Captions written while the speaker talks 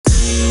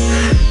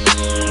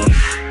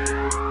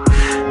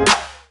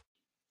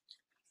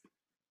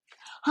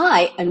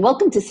Hi, and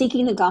welcome to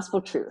Seeking the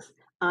Gospel Truth.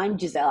 I'm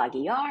Giselle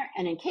Aguiar,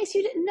 and in case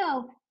you didn't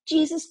know,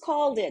 Jesus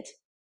called it.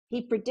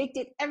 He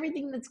predicted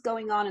everything that's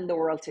going on in the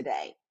world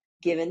today.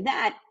 Given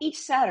that, each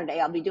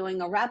Saturday I'll be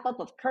doing a wrap-up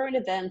of current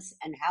events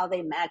and how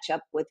they match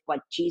up with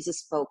what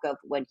Jesus spoke of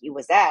when he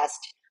was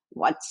asked,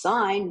 "What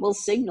sign will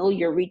signal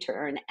your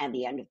return and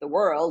the end of the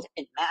world?"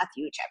 in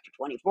Matthew chapter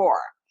 24,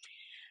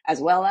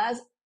 as well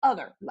as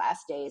other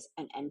last days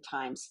and end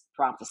times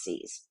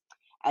prophecies.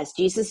 As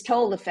Jesus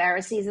told the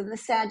Pharisees and the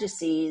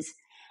Sadducees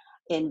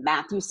in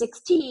Matthew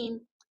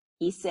 16,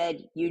 he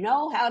said, "You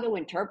know how to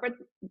interpret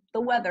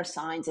the weather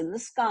signs in the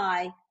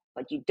sky,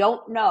 but you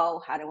don't know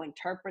how to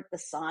interpret the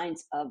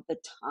signs of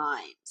the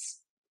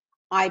times."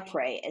 I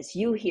pray as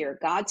you hear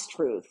God's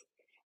truth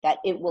that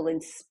it will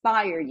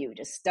inspire you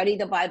to study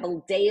the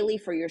Bible daily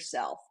for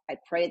yourself. I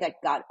pray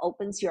that God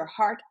opens your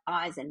heart,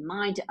 eyes, and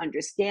mind to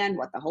understand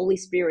what the Holy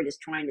Spirit is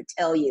trying to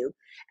tell you.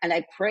 And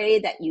I pray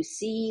that you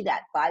see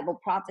that Bible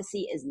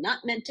prophecy is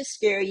not meant to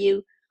scare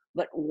you,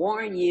 but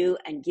warn you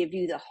and give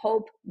you the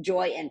hope,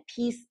 joy, and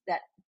peace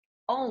that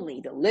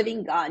only the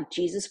living God,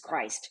 Jesus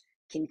Christ,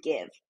 can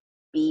give.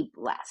 Be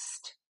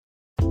blessed.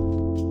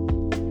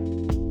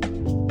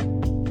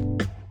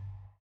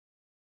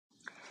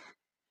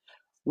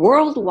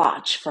 World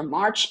Watch for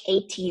March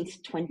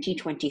 18th,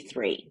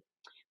 2023.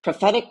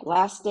 Prophetic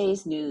last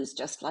days news,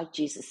 just like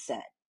Jesus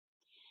said.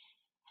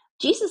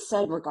 Jesus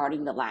said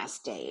regarding the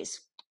last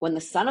days, when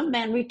the Son of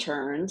Man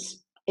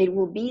returns, it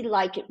will be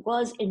like it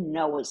was in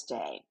Noah's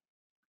day.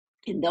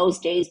 In those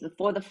days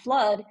before the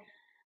flood,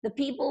 the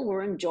people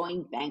were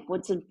enjoying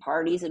banquets and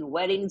parties and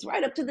weddings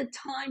right up to the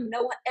time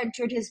Noah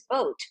entered his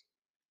boat.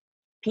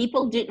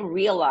 People didn't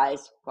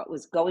realize what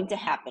was going to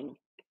happen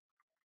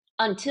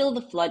until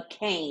the flood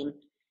came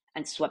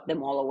and swept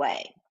them all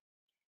away.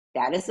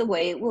 That is the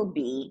way it will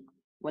be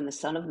when the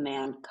Son of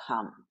Man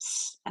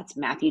comes. That's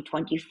Matthew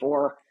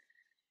 24,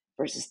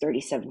 verses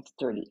 37 to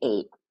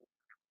 38.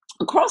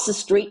 Across the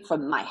street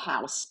from my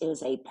house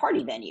is a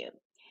party venue.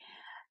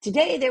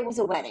 Today there was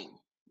a wedding.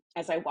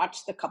 As I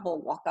watched the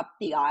couple walk up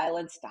the aisle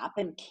and stop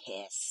and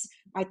kiss,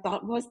 my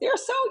thought was, they're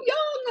so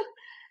young.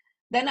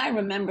 Then I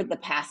remembered the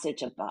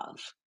passage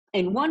above.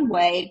 In one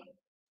way,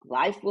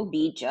 life will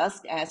be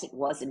just as it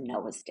was in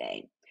Noah's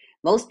day.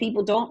 Most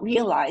people don't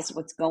realize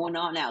what's going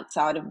on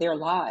outside of their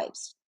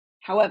lives.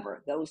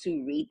 However, those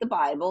who read the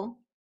Bible,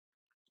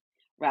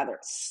 rather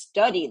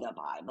study the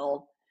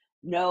Bible,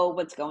 know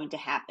what's going to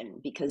happen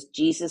because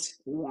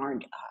Jesus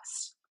warned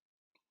us.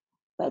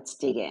 Let's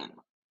dig in.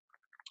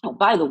 Oh,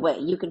 by the way,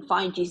 you can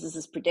find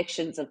Jesus'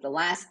 predictions of the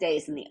last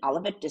days in the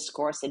Olivet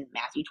Discourse in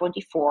Matthew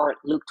 24,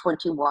 Luke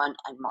 21,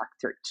 and Mark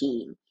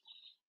 13.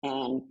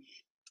 And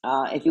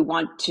if you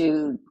want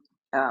to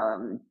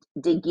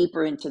dig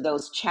deeper into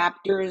those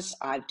chapters,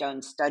 I've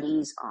done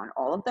studies on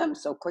all of them.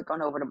 So click on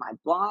over to my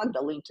blog.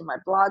 The link to my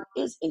blog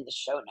is in the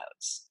show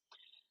notes.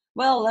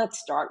 Well, let's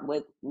start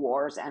with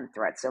wars and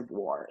threats of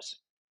wars.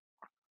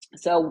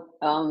 So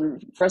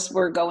first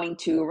we're going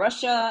to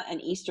Russia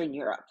and Eastern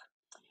Europe.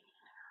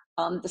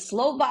 The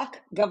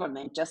Slovak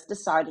government just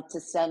decided to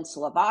send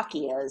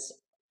Slovakia's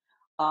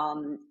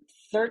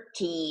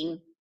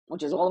 13,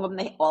 which is all of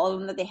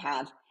them that they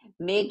have,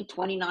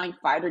 MiG-29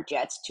 fighter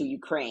jets to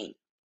Ukraine.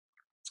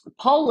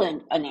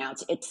 Poland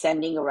announced it's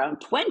sending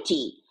around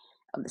 20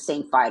 of the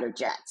same fighter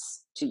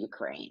jets to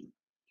Ukraine.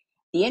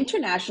 The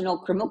International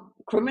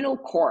Criminal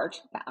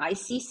Court, the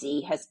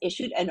ICC, has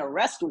issued an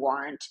arrest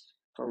warrant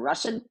for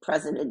Russian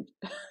President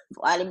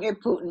Vladimir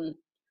Putin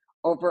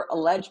over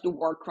alleged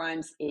war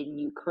crimes in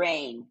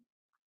Ukraine.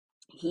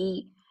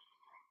 He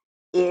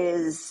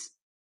is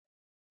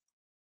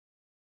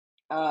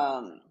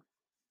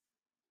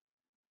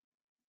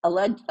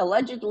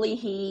allegedly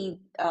he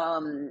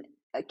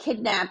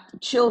kidnapped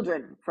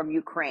children from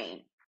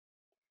Ukraine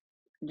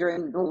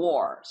during the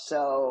war.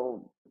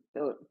 So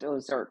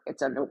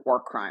it's under war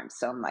crimes.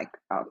 So I'm like,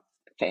 oh,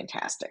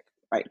 fantastic,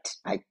 right?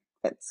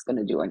 That's going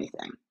to do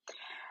anything.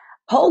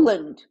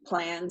 Poland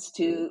plans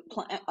to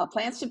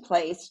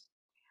place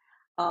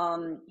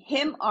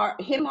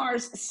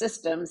HIMARS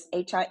systems,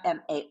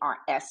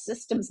 HIMARS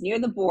systems near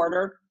the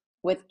border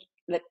with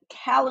the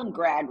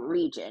Kaliningrad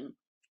region.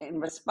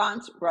 In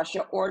response,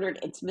 Russia ordered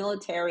its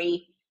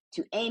military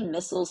to aim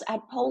missiles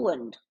at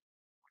Poland.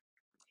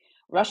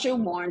 Russia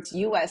warns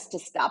U.S. to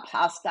stop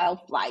hostile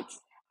flights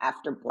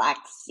after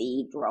Black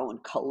Sea drone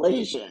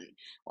collision.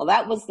 Well,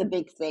 that was the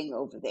big thing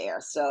over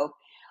there. So,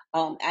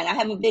 and I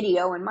have a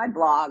video in my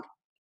blog.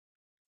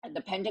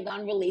 The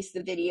Pentagon released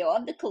the video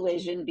of the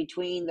collision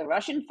between the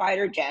Russian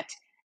fighter jet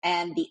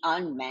and the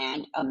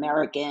unmanned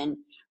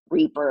American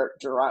Reaper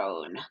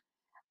drone.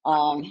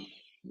 And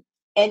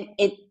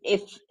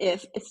if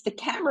it's the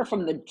camera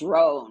from the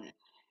drone,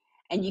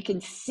 and you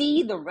can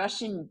see the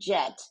Russian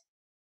jet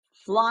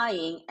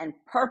flying and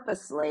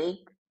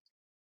purposely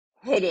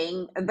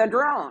hitting the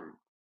drone,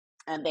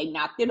 and they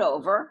knocked it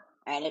over,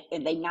 and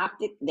they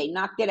knocked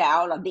it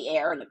out of the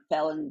air, and it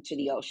fell into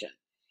the ocean.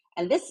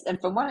 And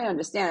from what I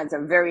understand, it's a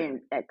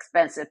very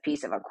expensive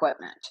piece of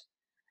equipment.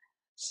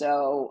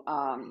 So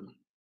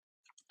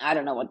I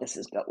don't know what this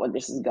is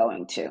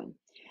going to.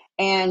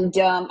 And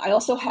I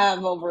also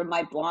have over in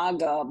my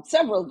blog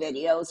several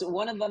videos.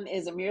 One of them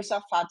is Amir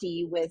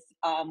Sarfati with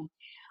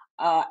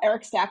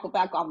Eric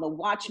Stackleback on The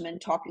Watchman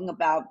talking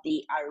about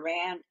the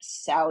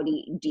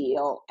Iran-Saudi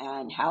deal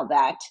and how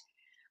that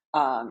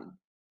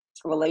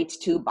relates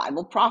to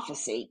Bible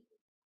prophecy.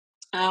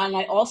 And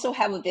I also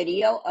have a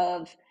video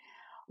of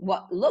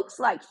what looks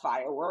like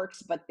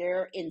fireworks, but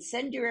they're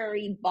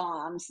incendiary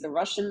bombs the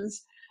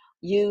Russians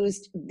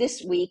used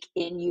this week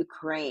in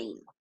Ukraine.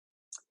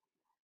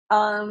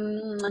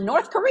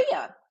 North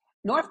Korea.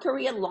 North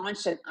Korea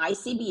launched an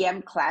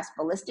ICBM-class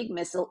ballistic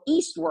missile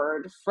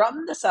eastward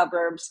from the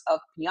suburbs of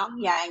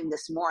Pyongyang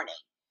this morning.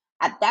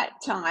 At that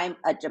time,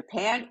 a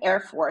Japan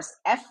Air Force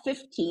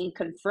F-15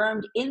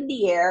 confirmed in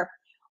the air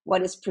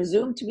what is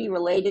presumed to be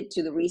related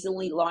to the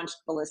recently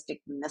launched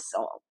ballistic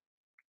missile.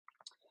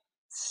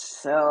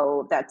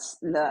 So that's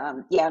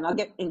the, yeah, and I'll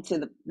get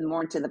into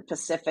more into the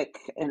Pacific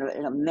in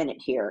a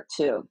minute here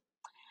too.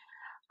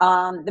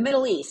 The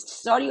Middle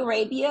East. Saudi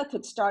Arabia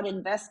could start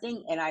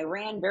investing in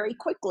Iran very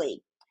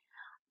quickly.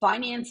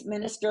 Finance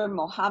Minister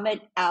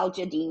Mohammed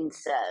Al-Jadid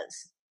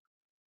says.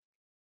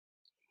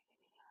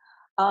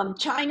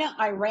 China,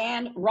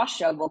 Iran,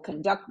 Russia will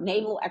conduct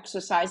naval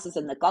exercises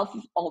in the Gulf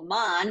of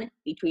Oman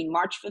between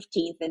March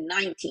 15th and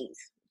 19th,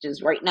 which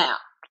is right now.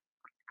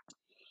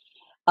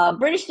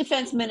 British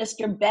Defense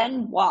Minister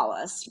Ben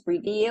Wallace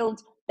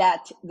revealed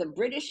that the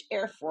British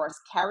Air Force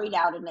carried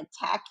out an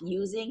attack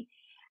using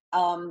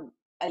a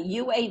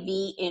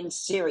UAV in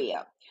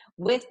Syria,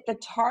 with the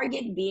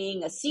target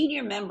being a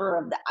senior member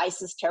of the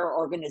ISIS terror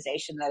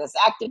organization that is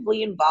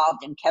actively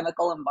involved in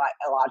chemical and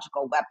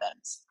biological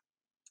weapons.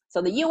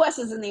 So the U.S.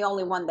 isn't the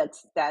only one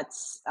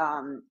that's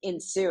in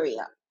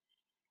Syria.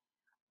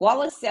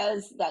 Wallace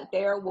says that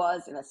there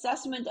was an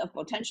assessment of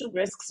potential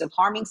risks of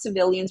harming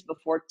civilians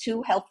before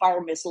 2 Hellfire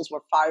missiles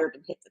were fired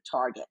and hit the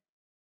target.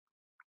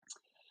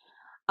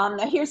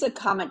 Now here's a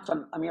comment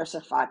from Amir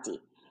Sarfati.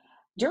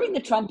 During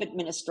the Trump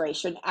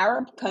administration,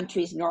 Arab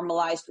countries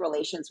normalized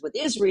relations with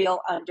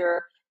Israel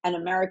under an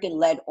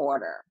American-led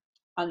order.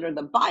 Under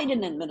the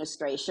Biden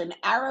administration,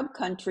 Arab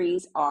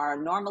countries are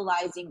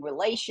normalizing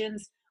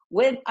relations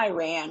with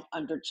Iran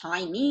under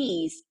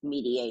Chinese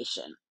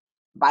mediation.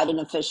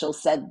 Biden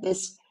officials said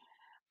this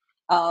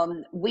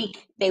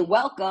week they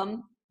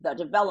welcome the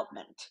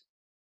development.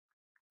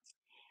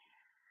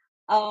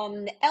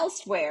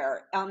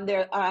 Elsewhere,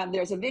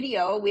 there's a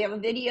video. We have a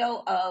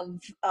video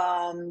of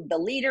the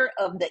leader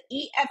of the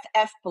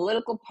EFF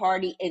political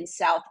party in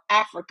South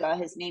Africa.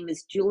 His name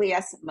is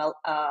Julius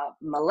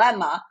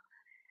Malema.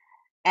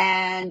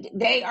 And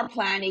they are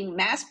planning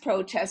mass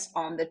protests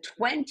on the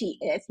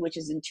 20th, which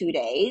is in 2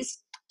 days,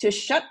 to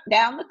shut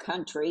down the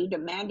country,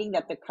 demanding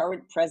that the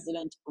current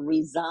president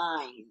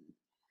resign.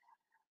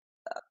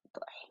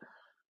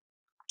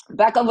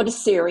 Back over to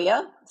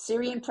Syria.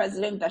 Syrian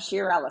President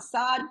Bashar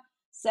al-Assad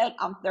said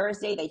on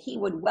Thursday that he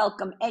would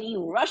welcome any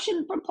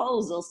Russian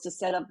proposals to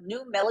set up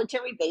new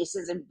military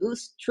bases and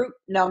boost troop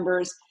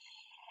numbers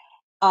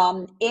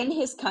in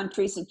his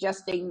country,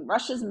 suggesting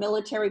Russia's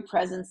military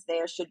presence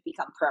there should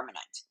become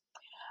permanent.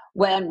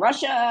 When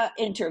Russia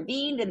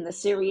intervened in the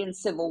Syrian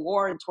civil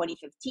war in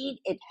 2015,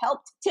 it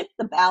helped tip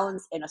the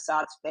balance in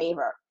Assad's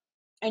favor,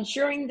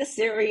 ensuring the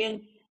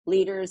Syrian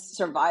leader's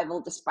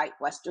survival despite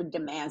Western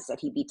demands that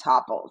he be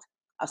toppled.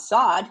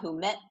 Assad, who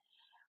met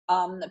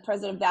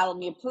President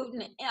Vladimir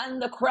Putin in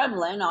the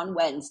Kremlin on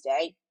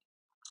Wednesday,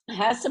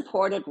 has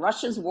supported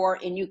Russia's war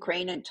in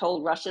Ukraine and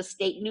told Russia's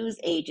state news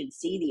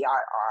agency, the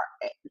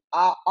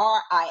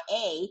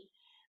RIA,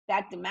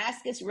 that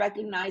Damascus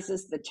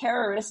recognizes the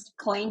terrorist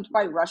claimed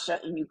by Russia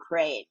in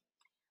Ukraine.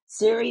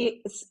 Syria,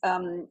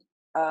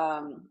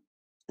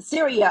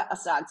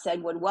 Assad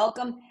said, would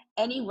welcome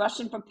any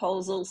Russian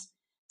proposals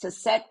to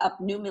set up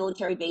new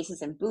military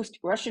bases and boost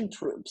Russian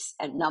troops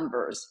and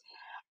numbers,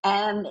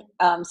 and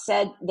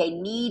said they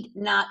need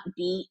not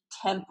be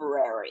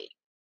temporary.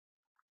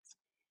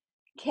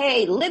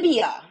 Okay,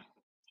 Libya.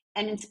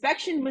 An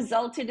inspection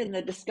resulted in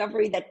the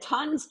discovery that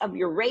tons of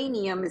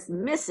uranium is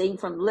missing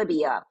from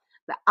Libya.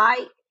 The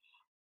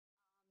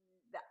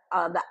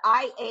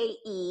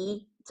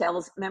IAE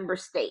tells member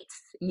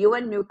states.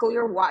 UN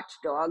nuclear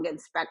watchdog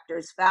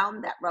inspectors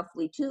found that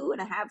roughly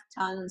 2.5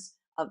 tons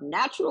of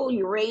natural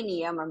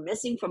uranium are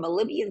missing from a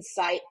Libyan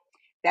site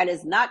that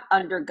is not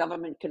under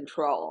government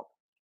control.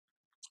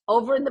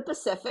 Over in the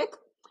Pacific,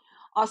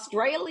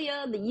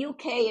 Australia, the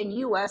UK, and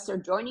US are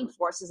joining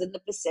forces in the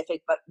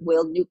Pacific, but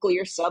will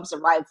nuclear subs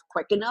arrive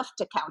quick enough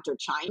to counter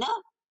China?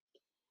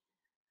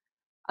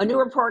 A new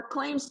report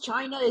claims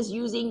China is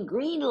using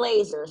green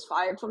lasers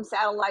fired from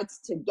satellites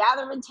to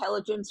gather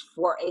intelligence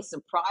for a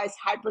surprise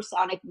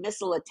hypersonic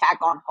missile attack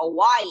on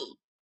Hawaii.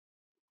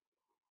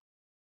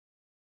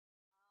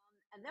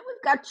 And then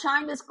we've got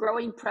China's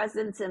growing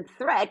presence and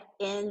threat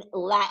in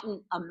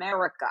Latin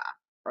America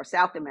or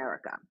South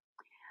America.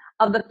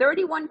 Of the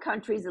 31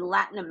 countries in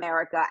Latin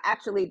America,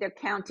 actually, they're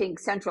counting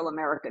Central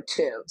America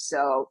too,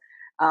 so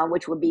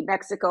which would be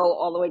Mexico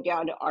all the way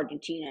down to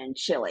Argentina and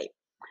Chile.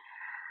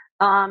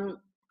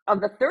 Of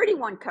the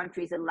 31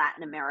 countries in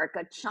Latin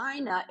America,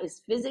 China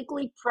is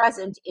physically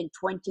present in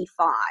 25.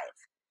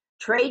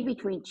 Trade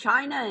between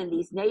China and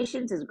these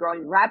nations is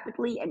growing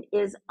rapidly and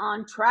is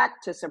on track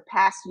to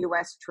surpass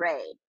U.S.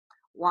 trade.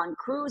 Juan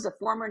Cruz, a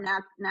former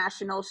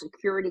National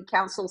Security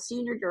Council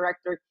senior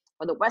director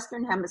for the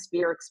Western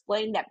Hemisphere,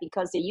 explained that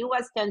because the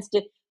U.S. tends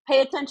to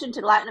pay attention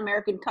to Latin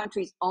American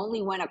countries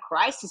only when a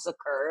crisis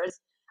occurs,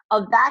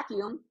 a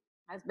vacuum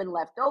has been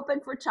left open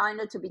for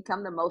China to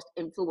become the most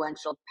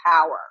influential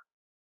power.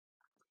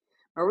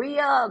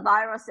 Maria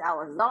Elvira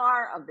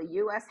Salazar of the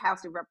U.S.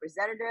 House of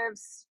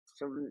Representatives,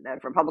 the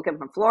Republican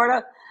from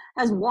Florida,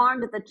 has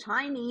warned that the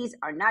Chinese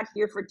are not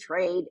here for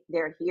trade,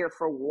 they're here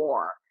for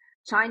war.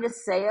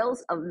 China's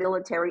sales of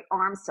military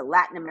arms to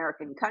Latin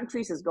American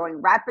countries is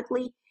growing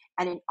rapidly,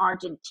 and in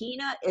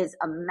Argentina is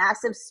a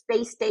massive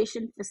space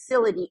station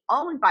facility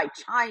owned by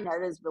China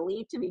that is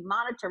believed to be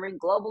monitoring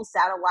global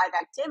satellite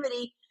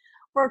activity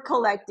for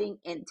collecting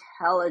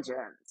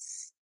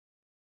intelligence.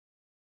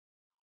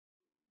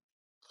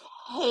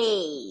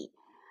 Hey,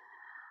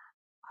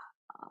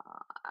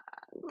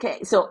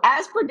 okay, so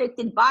as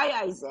predicted by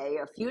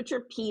Isaiah,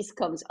 future peace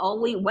comes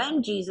only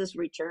when Jesus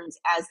returns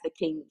as the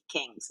King of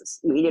Kings.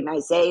 Read in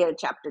Isaiah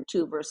chapter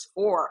 2, verse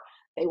 4.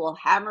 They will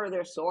hammer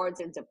their swords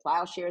into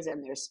plowshares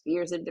and their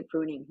spears into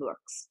pruning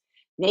hooks.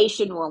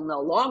 Nation will no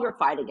longer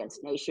fight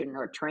against nation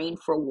nor train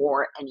for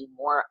war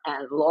anymore.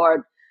 And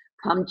Lord,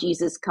 come,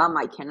 Jesus, come.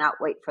 I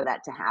cannot wait for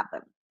that to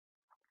happen.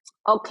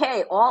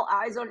 Okay, all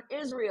eyes on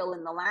Israel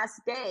in the last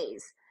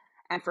days.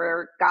 And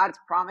for God's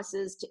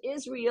promises to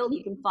Israel,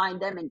 you can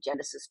find them in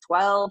Genesis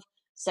 12,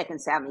 2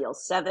 Samuel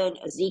 7,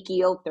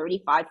 Ezekiel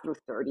 35 through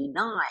 39.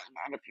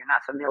 And if you're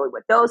not familiar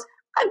with those,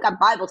 I've got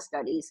Bible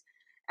studies.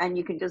 And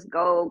you can just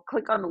go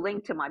click on the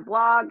link to my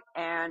blog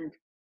and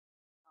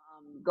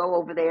go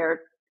over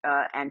there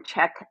and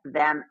check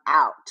them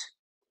out.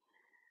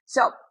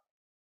 So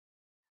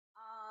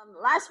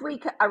last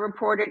week, I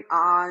reported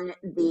on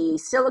the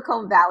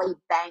Silicon Valley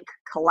Bank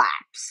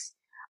collapse,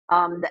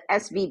 the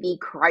SVB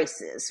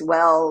crisis.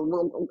 Well,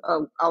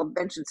 I'll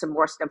mention some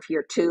more stuff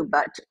here too,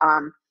 but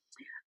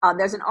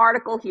there's an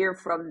article here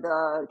from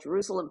the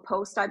Jerusalem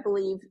Post, I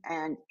believe,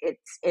 and it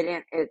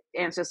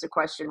answers the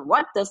question,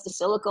 what does the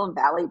Silicon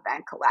Valley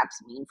Bank collapse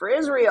mean for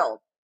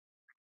Israel?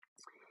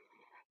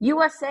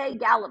 USA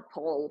Gallup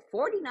poll,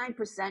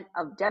 49%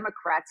 of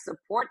Democrats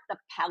support the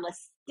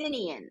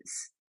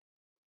Palestinians,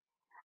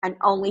 and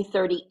only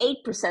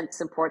 38%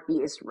 support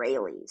the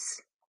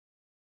Israelis.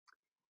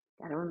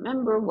 Gotta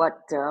remember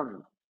what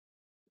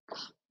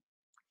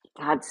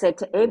God said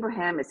to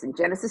Abraham. It's in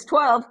Genesis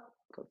 12.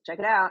 Go check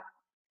it out.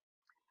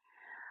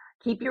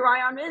 Keep your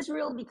eye on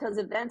Israel because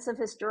events of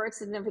historic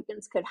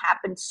significance could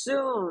happen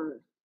soon.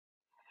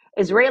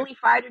 Israeli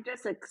fighter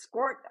jets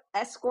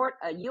escort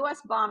a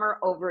U.S. bomber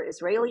over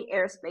Israeli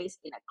airspace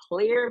in a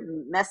clear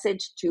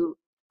message to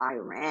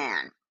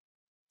Iran.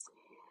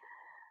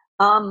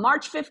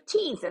 March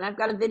 15th, and I've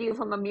got a video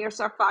from Amir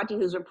Sarfati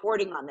who's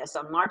reporting on this.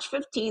 On March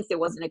 15th, there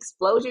was an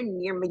explosion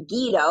near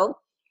Megiddo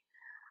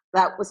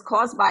that was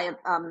caused by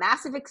a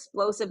massive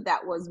explosive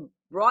that was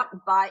brought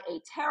by a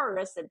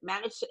terrorist that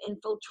managed to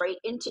infiltrate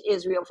into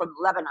Israel from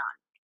Lebanon.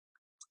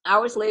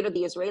 Hours later,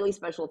 the Israeli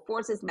special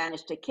forces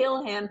managed to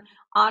kill him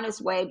on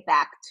his way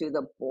back to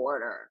the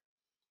border.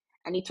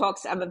 And he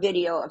talks, I have a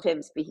video of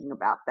him speaking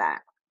about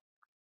that.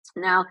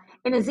 Now,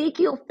 in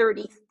Ezekiel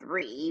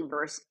 33,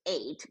 verse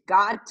 8,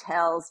 God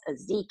tells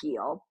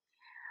Ezekiel,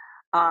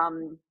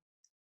 quote,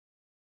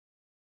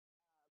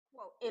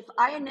 if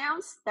I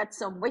announce that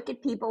some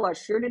wicked people are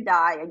sure to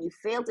die and you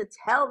fail to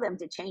tell them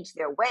to change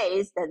their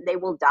ways, then they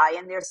will die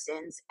in their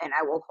sins and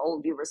I will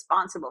hold you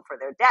responsible for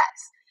their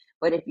deaths.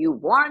 But if you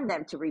warn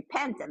them to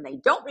repent and they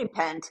don't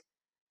repent,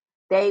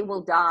 they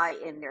will die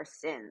in their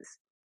sins,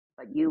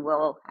 but you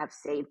will have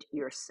saved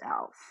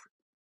yourself.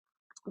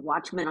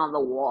 Watchmen on the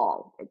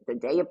wall. The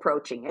day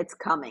approaching. It's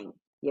coming.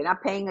 You're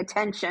not paying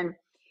attention.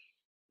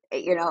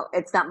 You know,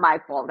 it's not my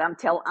fault.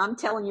 I'm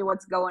telling you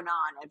what's going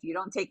on. If you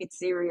don't take it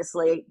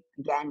seriously,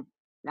 again,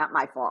 not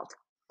my fault.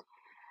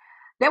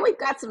 Then we've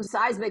got some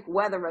seismic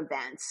weather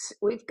events.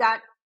 We've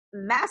got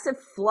massive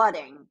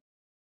flooding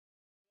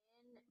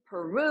in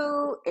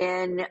Peru,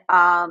 in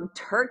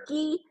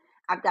Turkey.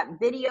 I've got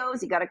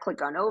videos. You got to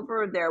click on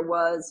over. There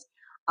was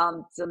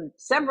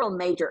several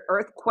major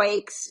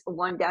earthquakes,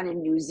 one down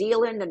in New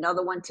Zealand,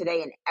 another one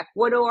today in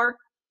Ecuador.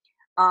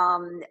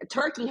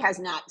 Turkey has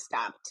not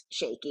stopped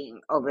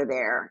shaking over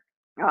there.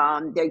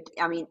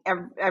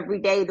 Every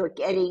day they're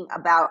getting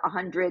about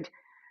 100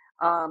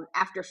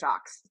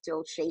 aftershocks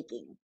still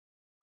shaking.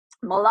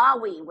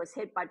 Malawi was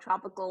hit by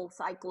tropical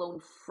cyclone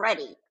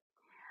Freddie.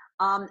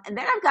 And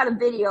then I've got a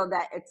video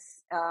that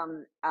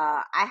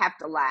I have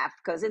to laugh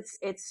because it's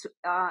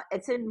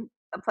in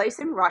a place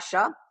in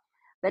Russia.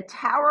 The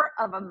tower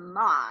of a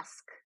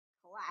mosque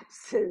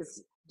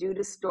collapses due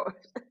to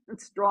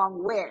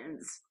strong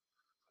winds.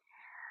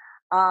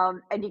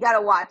 And you got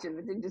to watch it.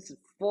 It just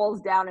falls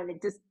down and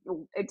it just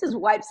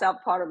wipes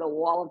out part of the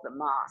wall of the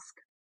mosque.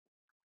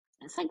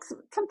 It's like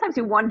sometimes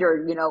you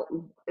wonder,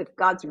 if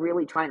God's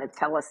really trying to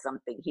tell us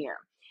something here.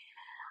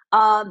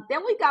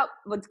 Then we got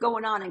what's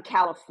going on in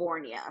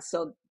California.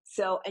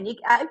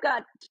 I've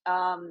got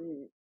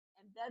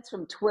embeds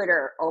from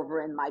Twitter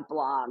over in my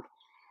blog,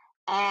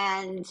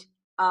 and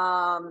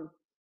um,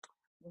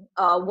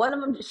 one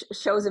of them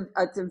shows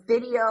it's a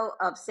video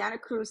of Santa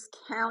Cruz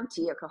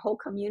County. A whole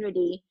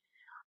community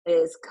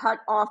is cut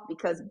off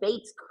because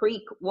Bates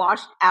Creek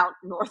washed out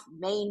North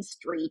Main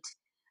Street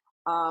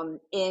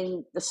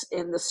in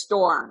the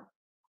storm.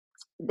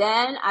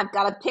 Then I've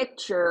got a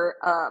picture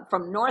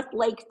from North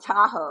Lake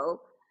Tahoe,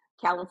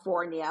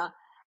 California,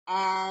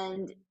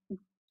 and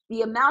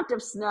the amount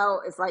of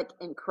snow is like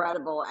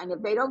incredible. And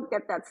if they don't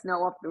get that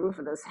snow off the roof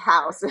of this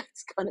house,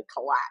 it's going to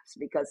collapse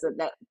because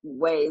that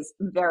weighs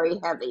very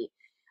heavy.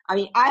 I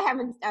mean,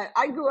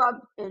 I grew up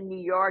in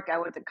New York. I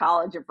went to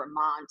college in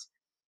Vermont.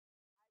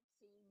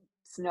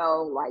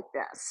 Snow like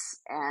this,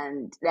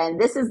 and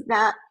this is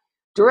not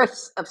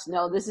drifts of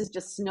snow. This is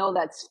just snow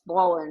that's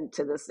fallen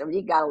to this. I mean,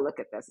 you got to look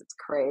at this. It's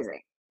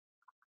crazy.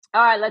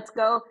 All right, let's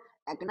go.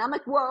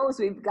 Economic woes.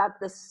 We've got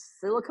the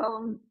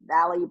Silicon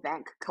Valley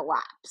Bank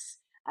collapse.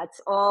 That's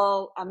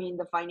all. I mean,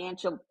 the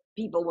financial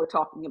people we're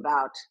talking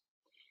about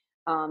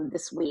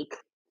this week.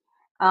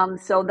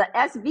 So the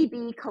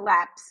SVB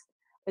collapse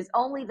is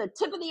only the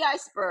tip of the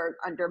iceberg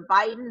under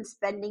Biden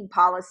spending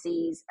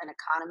policies, an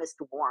economist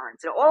warns.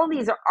 So all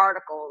these are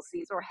articles.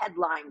 These are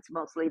headlines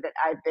mostly that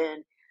I've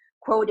been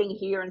quoting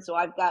here. And so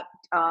I've got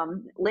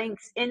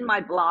links in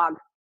my blog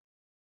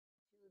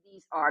to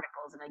these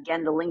articles. And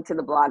again, the link to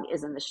the blog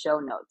is in the show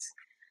notes.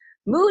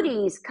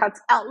 Moody's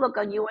cuts outlook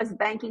on U.S.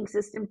 banking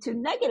system to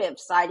negative,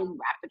 citing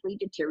rapidly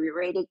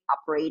deteriorating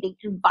operating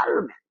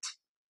environment.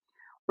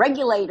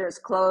 Regulators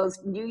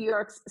closed New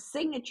York's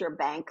Signature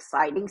Bank,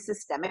 citing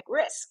systemic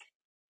risk.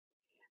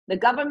 The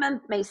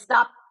government may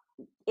stop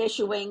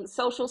issuing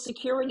Social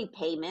Security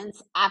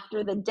payments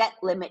after the debt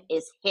limit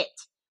is hit.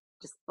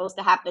 It's supposed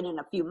to happen in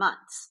a few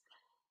months.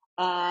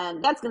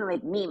 And that's going to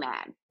make me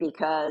mad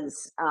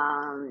because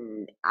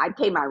I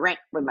pay my rent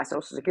with my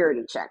Social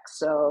Security check.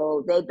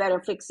 So they better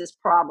fix this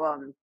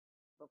problem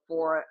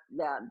before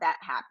that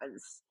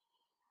happens.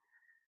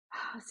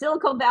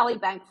 Silicon Valley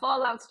Bank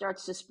fallout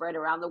starts to spread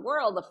around the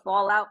world. The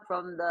fallout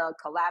from the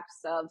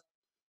collapse of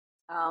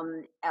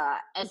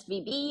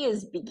SVB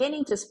is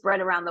beginning to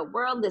spread around the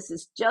world. This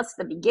is just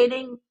the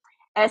beginning.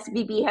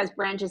 SVB has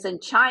branches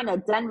in China,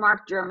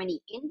 Denmark, Germany,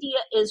 India,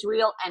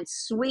 Israel, and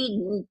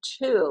Sweden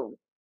too.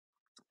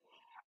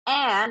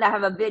 And I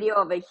have a video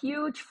of a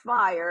huge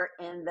fire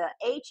in the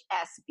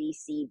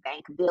HSBC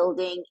Bank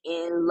building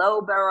in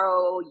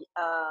Loughborough,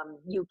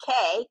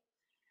 UK.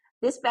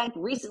 This bank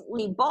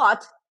recently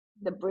bought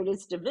the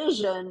British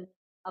division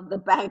of the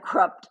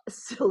bankrupt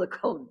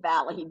Silicon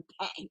Valley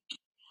Bank.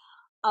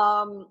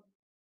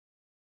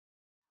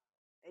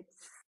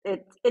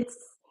 It's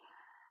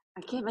I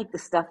can't make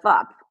this stuff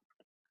up.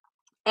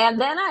 And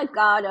then I've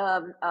got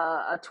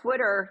a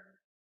Twitter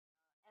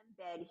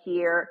embed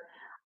here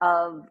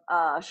of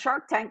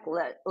Shark Tank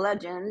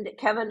legend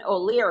Kevin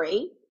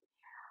O'Leary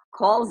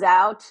calls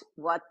out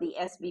what the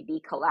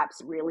SVB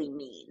collapse really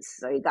means.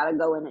 So you got to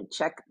go in and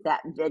check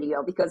that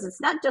video because it's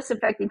not just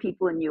affecting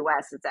people in the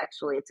US, it's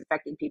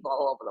affecting people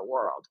all over the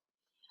world.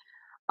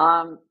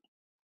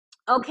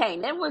 Okay,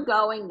 then we're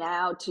going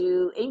now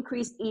to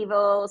increased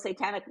evil,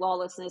 satanic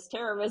lawlessness,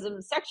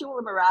 terrorism, sexual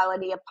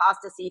immorality,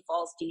 apostasy,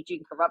 false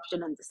teaching,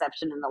 corruption, and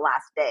deception in the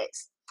last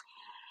days.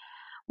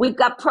 We've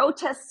got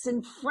protests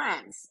in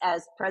France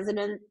as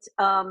President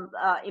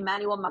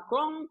Emmanuel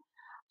Macron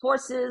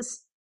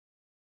forces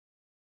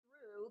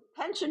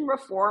pension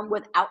reform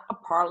without a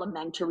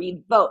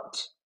parliamentary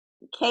vote.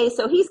 Okay,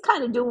 so he's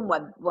kind of doing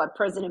what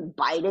President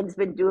Biden's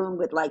been doing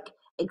with like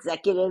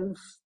executive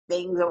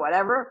things or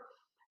whatever.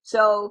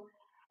 So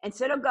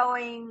instead of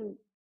going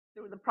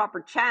through the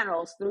proper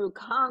channels through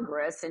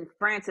Congress and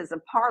France as a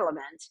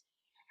parliament,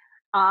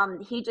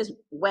 he just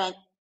went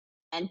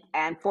and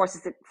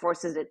forces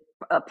it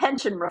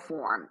pension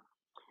reform.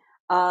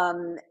 I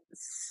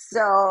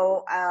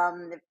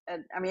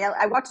mean,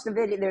 I watched the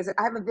video.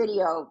 I have a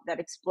video that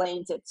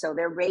explains it. So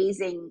they're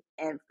raising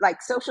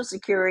like Social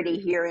Security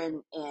here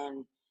in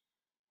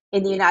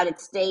the United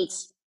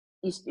States.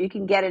 You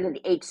can get it at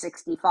age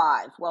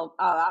 65. Well,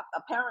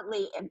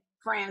 apparently in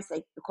France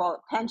they call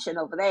it pension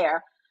over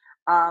there.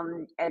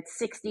 At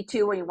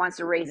 62, and he wants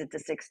to raise it to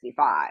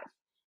 65,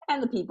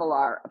 and the people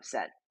are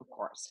upset, of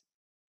course.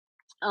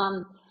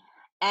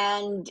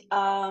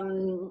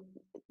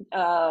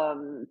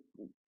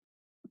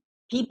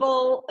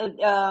 People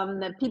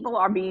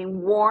are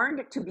being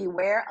warned to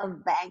beware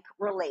of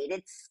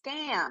bank-related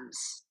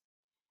scams.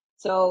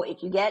 So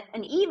if you get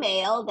an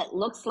email that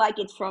looks like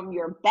it's from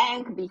your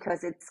bank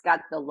because it's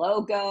got the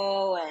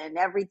logo and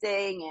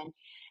everything, and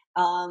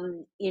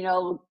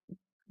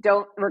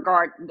don't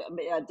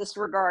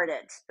disregard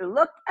it.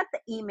 Look at the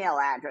email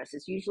address.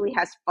 It usually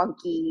has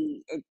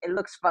it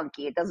looks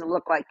funky. It doesn't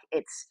look like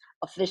it's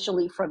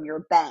officially from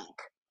your bank.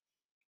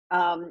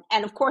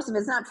 And of course, if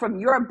it's not from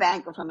your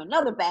bank or from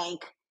another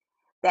bank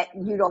that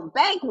you don't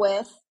bank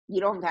with,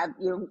 you don't have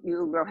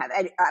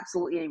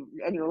absolutely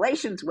any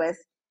relations with,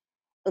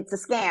 it's a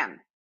scam.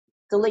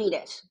 Delete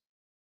it.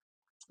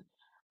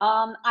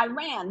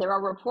 Iran. There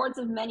are reports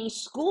of many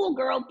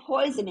schoolgirl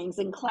poisonings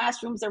in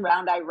classrooms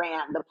around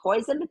Iran. The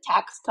poison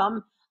attacks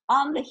come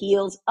on the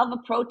heels of a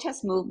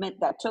protest movement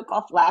that took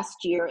off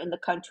last year in the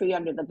country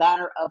under the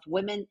banner of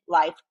Women,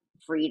 Life,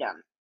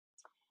 Freedom.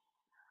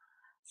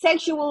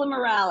 Sexual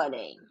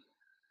immorality.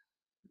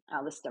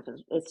 Oh, this stuff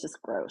it's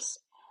just gross.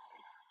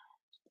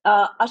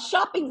 A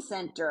shopping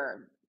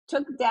center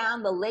took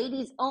down the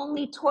ladies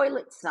only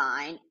toilet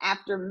sign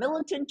after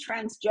militant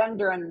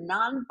transgender and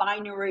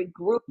non-binary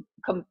group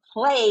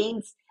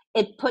complains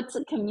it puts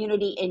a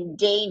community in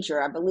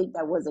danger. I believe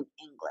that was in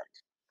England.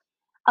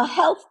 A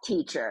health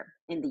teacher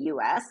in the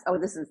US,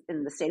 this is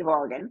in the state of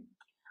Oregon,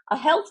 a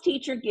health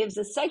teacher gives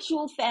a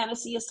sexual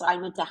fantasy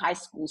assignment to high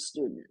school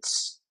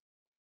students.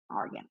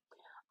 Oregon.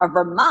 A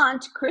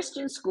Vermont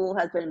Christian school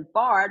has been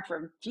barred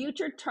from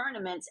future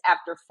tournaments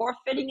after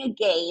forfeiting a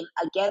game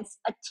against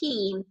a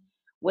team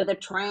with a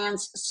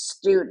trans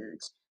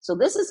student. So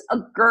this is a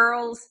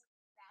girls'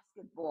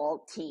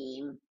 basketball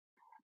team,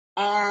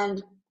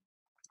 and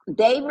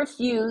they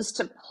refuse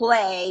to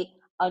play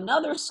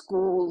another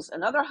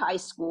high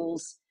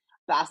school's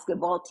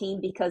basketball team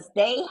because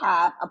they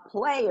have a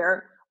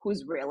player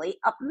who's really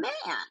a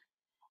man.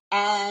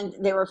 And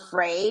they're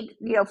afraid,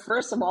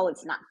 first of all,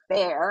 it's not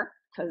fair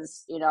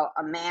because,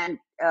 a man,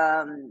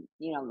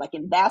 like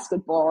in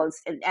basketball,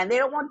 and they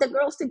don't want the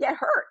girls to get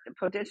hurt, the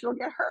potential to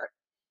get hurt.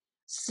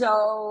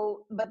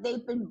 So, but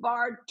they've been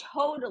barred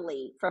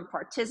totally from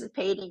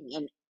participating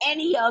in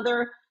any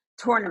other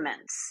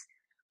tournaments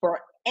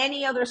for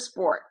any other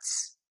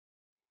sports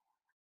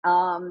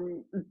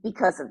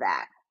because of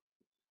that.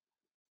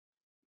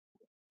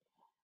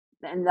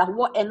 In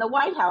the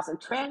White House, a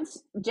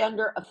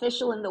transgender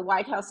official in the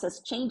White House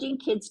says changing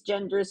kids'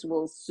 genders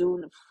will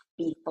soon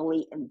be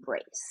fully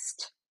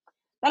embraced.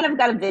 Then I've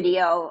got a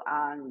video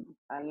on,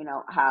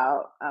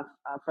 how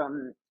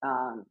from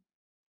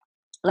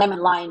Lemon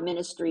Lion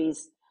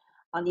Ministries.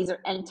 These are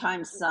end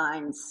time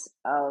signs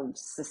of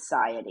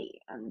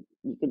society, and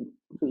you can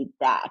read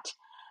that.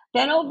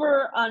 Then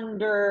over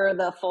under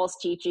the false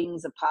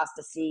teachings,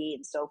 apostasy,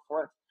 and so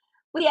forth,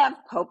 we have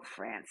Pope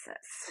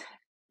Francis.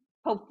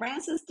 Pope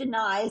Francis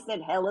denies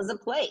that hell is a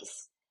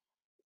place,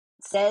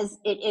 says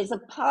it is a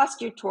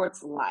posture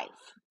towards life.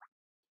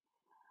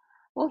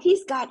 Well,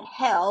 he's got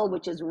hell,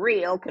 which is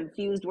real,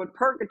 confused with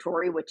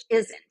purgatory, which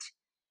isn't.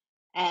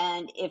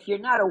 And if you're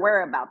not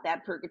aware about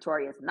that,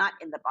 purgatory is not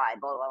in the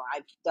Bible.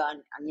 I've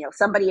done,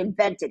 somebody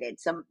invented it.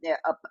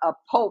 A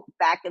pope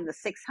back in the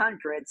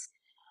 600s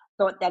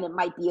thought that it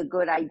might be a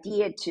good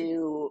idea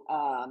to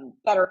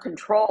better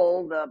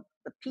control the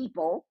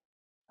people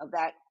of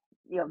that,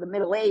 the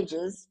Middle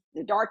Ages,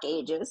 the Dark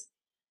Ages,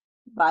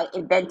 by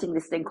inventing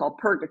this thing called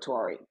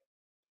purgatory.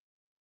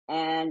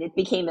 And it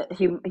became a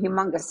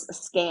humongous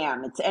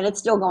scam. It's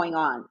still going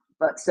on.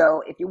 But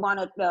so if you want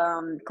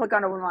to click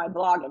on over my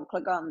blog and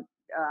click on,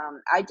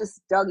 I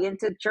just dug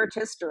into church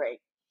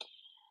history.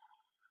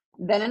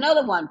 Then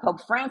another one,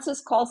 Pope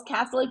Francis calls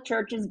Catholic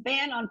Church's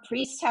ban on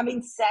priests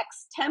having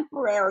sex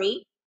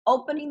temporary,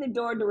 opening the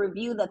door to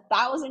review the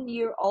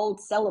 1,000-year-old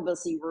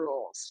celibacy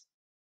rules.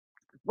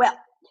 Well,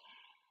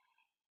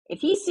 if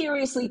he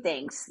seriously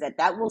thinks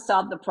that will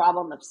solve the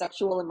problem of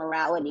sexual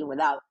immorality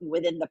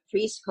within the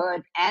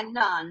priesthood and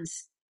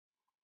nuns,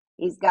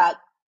 he's got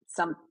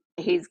something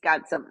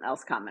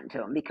else coming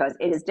to him, because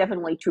it is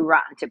definitely too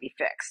rotten to be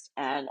fixed.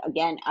 And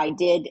again, I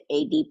did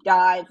a deep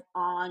dive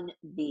on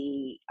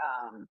the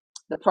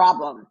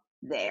problem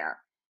there.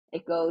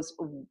 It goes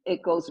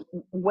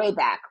way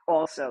back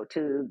also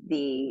to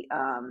the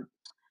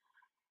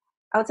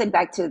I would say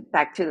back to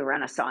the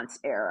Renaissance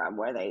era,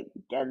 where they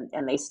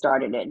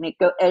started it, and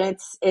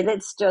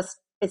it's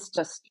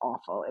just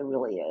awful. It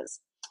really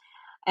is.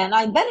 And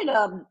I vetted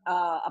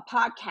a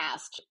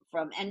podcast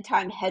from End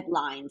Time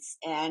Headlines,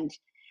 and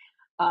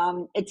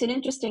it's an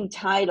interesting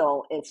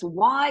title. It's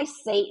Why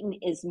Satan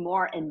is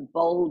More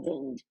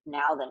Emboldened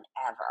Now Than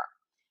Ever,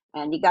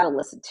 and you got to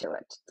listen to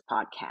it. The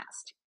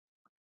podcast.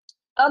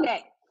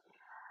 Okay.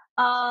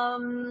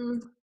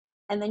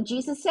 And then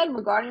Jesus said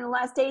regarding the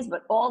last days,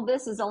 but all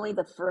this is only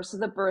the first of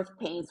the birth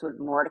pains, with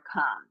more to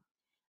come.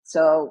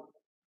 So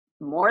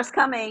more is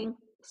coming,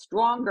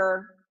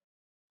 stronger,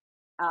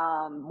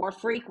 more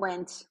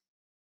frequent.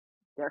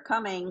 They're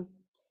coming.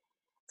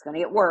 It's going to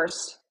get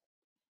worse.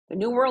 The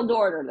New World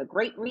Order, the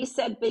Great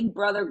Reset, Big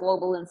Brother,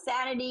 global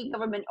insanity,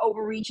 government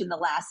overreach in the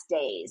last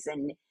days.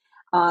 And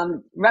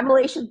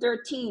Revelation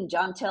 13,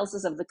 John tells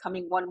us of the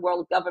coming one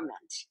world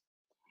government.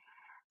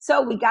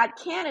 So we got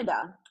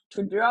Canada.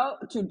 Trudeau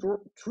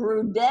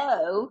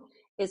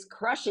is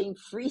crushing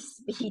free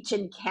speech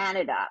in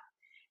Canada.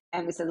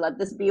 And we said, let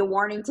this be a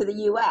warning to the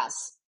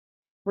US.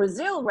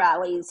 Brazil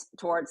rallies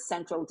towards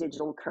central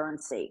digital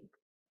currency.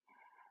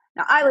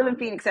 Now, I live in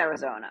Phoenix,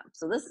 Arizona.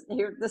 So this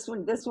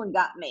one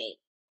got me.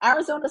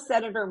 Arizona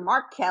Senator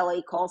Mark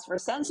Kelly calls for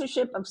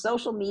censorship of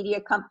social media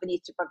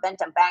companies to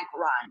prevent a bank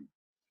run.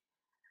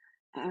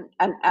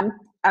 And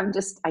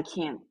I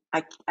can't.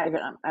 I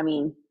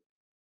mean,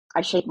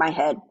 I shake my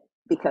head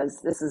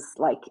because this is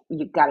like,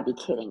 you've got to be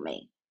kidding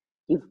me.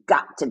 You've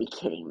got to be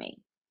kidding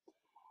me.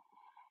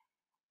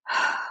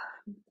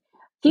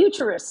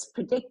 Futurists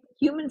predict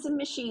humans and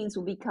machines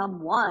will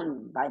become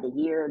one by the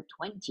year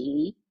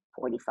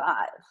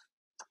 2045.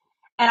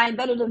 And I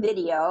embedded a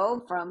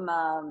video from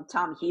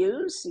Tom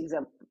Hughes. He's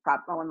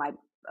one of my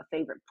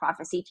favorite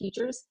prophecy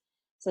teachers.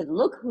 Said,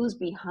 look who's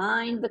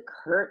behind the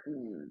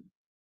curtain.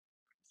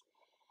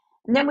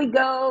 And then we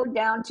go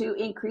down to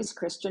increased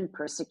Christian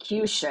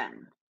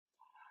persecution.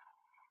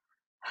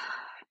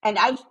 And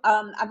I've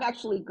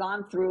actually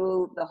gone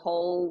through the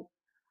whole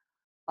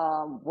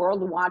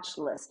World Watch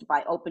list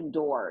by Open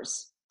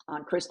Doors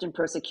on Christian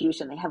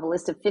persecution. They have a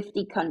list of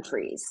 50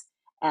 countries,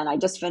 and I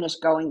just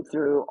finished going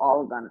through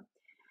all of them.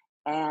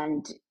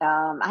 And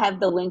I have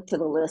the link to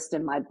the list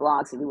in my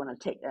blogs if you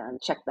want to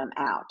check them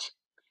out.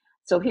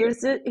 So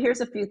here's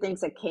a few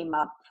things that came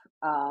up,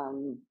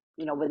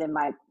 within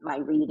my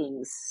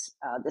readings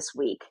this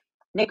week.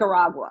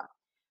 Nicaragua.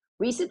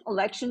 Recent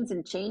elections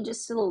and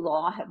changes to the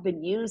law have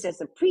been used as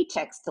a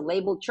pretext to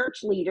label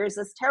church leaders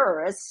as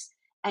terrorists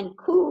and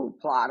coup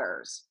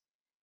plotters.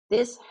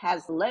 This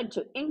has led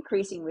to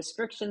increasing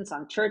restrictions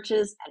on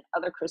churches and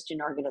other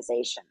Christian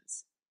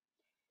organizations.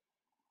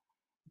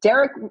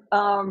 Derek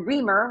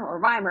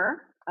Reimer,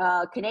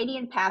 a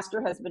Canadian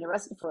pastor, has been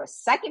arrested for a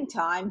second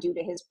time due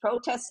to his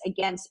protests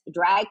against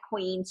drag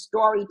queen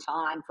story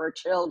time for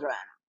children.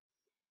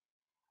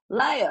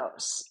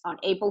 Laos, on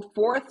April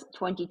 4th,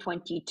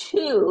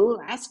 2022,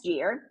 last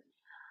year,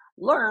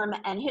 Lerm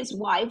and his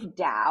wife,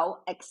 Dow,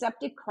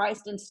 accepted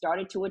Christ and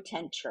started to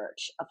attend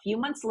church. A few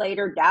months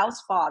later,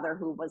 Dow's father,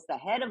 who was the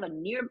head of a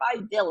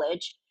nearby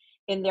village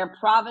in their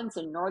province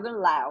in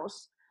northern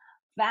Laos,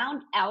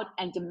 found out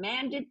and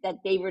demanded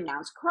that they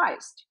renounce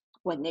Christ.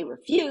 When they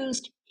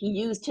refused, he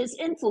used his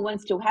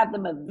influence to have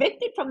them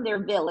evicted from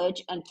their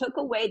village and took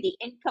away the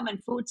income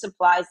and food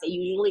supplies they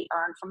usually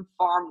earned from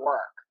farm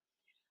work.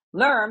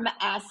 Lerm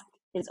asked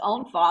his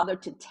own father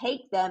to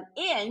take them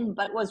in,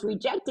 but was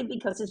rejected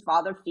because his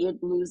father feared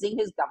losing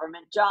his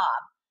government job.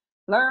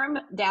 Lerm,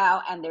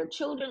 Dow, and their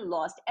children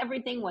lost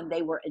everything when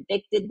they were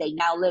evicted. They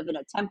now live in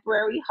a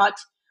temporary hut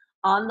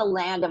on the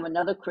land of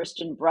another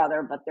Christian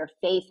brother, but their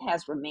faith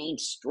has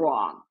remained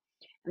strong.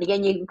 And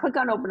again, you can click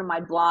on over to my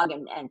blog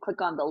and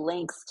click on the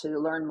links to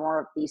learn more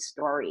of these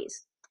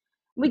stories.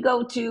 We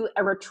go to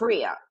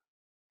Eritrea.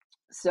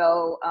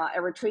 So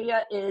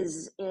Eritrea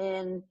is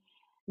in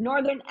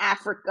northern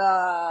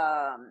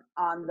Africa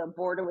on the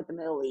border with the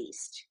Middle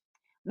East.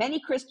 Many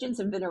Christians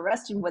have been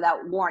arrested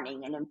without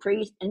warning, and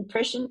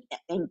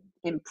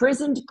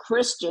imprisoned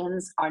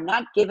Christians are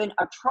not given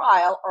a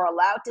trial or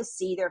allowed to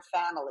see their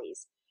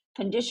families.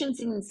 Conditions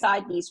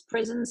inside these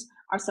prisons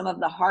are some of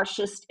the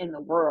harshest in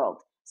the world.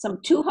 Some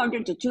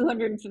 200 to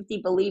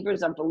 250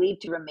 believers are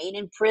believed to remain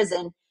in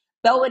prison,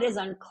 though it is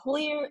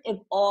unclear if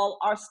all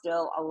are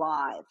still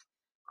alive.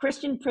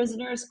 Christian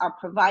prisoners are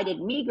provided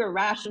meager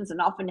rations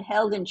and often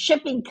held in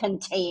shipping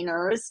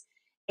containers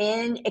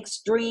in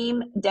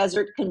extreme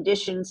desert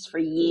conditions for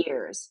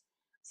years.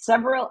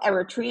 Several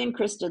Eritrean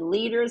Christian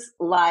leaders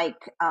like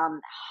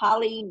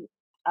Haile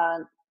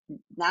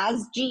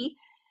Nasji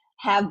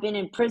have been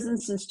in prison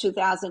since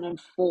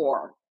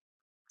 2004.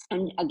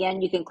 And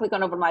again, you can click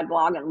on over my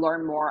blog and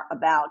learn more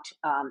about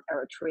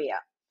Eritrea.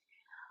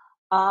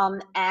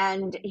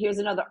 And here's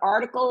another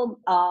article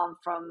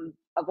from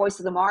A Voice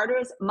of the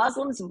Martyrs.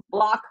 Muslims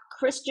block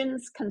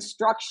Christians'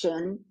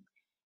 construction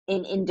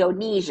in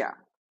Indonesia.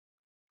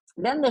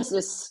 Then there's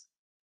this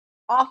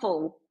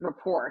awful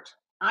report.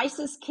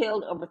 ISIS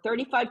killed over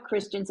 35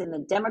 Christians in the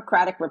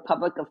Democratic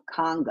Republic of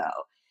Congo.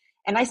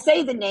 And I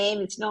say the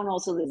name, it's known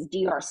also as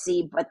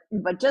DRC,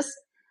 but just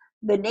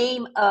the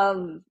name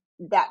of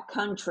that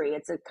country.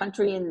 It's a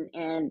country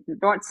in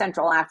North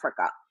Central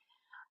Africa.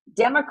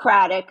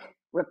 Democratic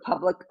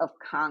Republic of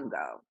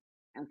Congo.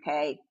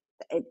 Okay,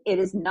 it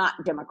is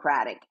not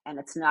democratic, and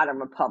it's not a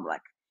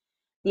republic.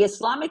 The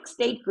Islamic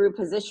State group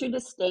has issued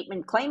a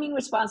statement claiming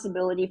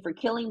responsibility for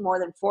killing more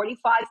than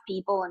 45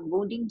 people and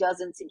wounding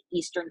dozens in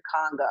eastern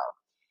Congo.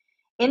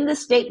 In the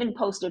statement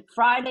posted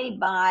Friday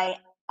by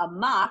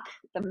Amaq,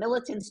 the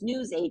militant's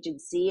news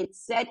agency, it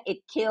said it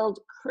killed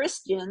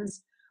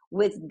Christians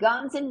with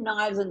guns and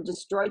knives and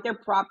destroyed their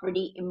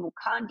property in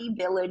Mukandi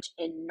village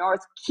in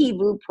North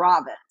Kivu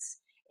province.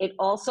 It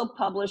also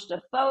published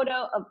a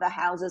photo of the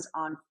houses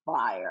on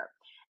fire.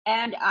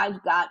 And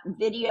I've got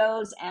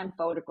videos and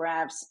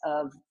photographs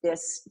of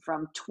this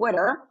from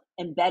Twitter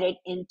embedded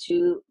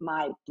into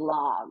my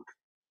blog.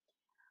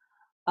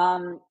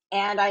 And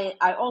I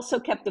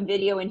also kept a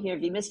video in here.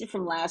 If you missed it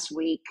from last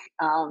week,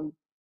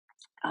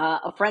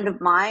 a friend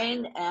of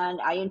mine, and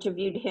I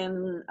interviewed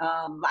him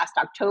last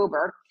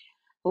October,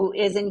 who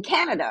is in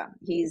Canada.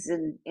 He's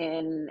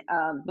in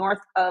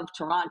north of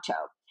Toronto.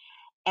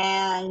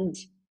 And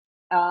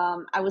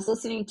I was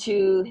listening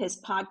to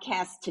his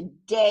podcast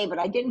today, but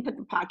I didn't put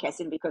the podcast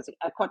in because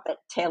I caught the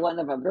tail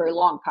end of a very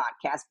long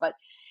podcast. But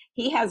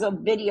he has a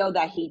video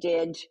that he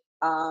did,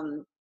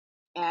 and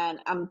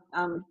I'm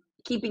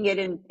keeping it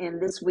in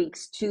this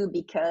week's too,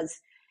 because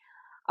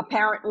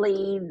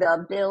apparently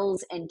the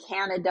bills in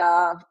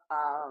Canada,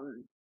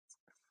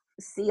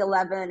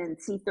 C11 and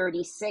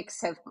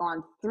C36 have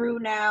gone through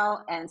now,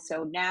 and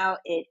so now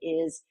it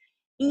is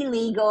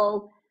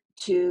illegal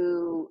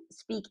to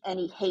speak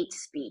any hate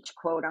speech,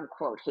 quote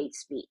unquote hate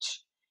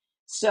speech.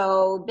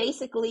 So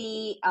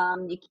basically,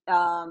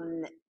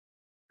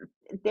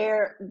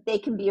 they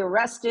can be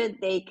arrested,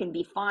 they can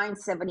be fined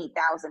 $70,000.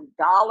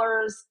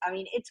 I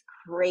mean, it's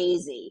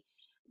crazy.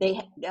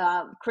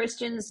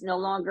 Christians no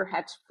longer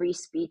have free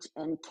speech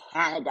in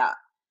Canada.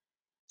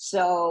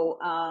 So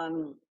I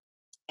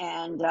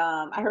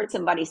heard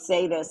somebody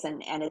say this,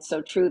 and it's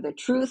so true. The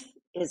truth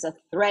is a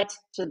threat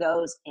to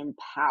those in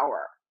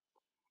power.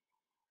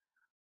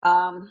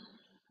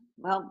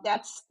 Well,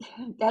 that's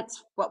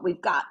what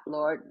we've got,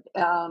 Lord.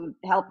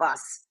 Help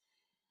us.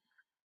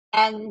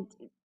 And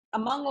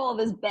among all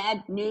this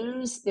bad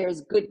news, there's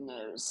good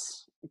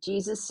news.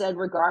 Jesus said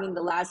regarding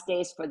the last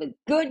days, for the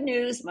good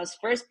news must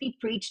first be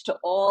preached to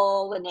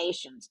all the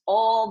nations,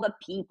 all the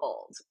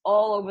peoples,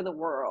 all over the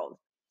world.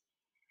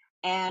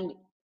 And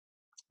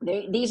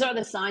these are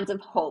the signs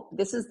of hope.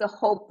 This is the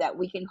hope that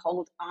we can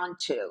hold on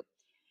to,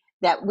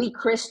 that we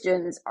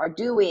Christians are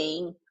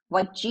doing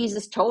what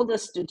Jesus told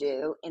us to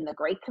do in the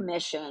Great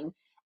Commission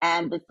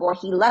and before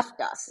he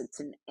left us. It's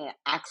in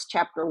Acts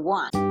chapter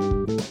 1.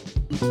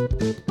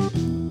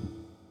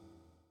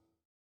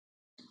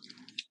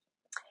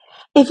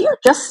 If you're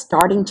just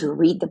starting to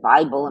read the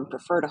Bible and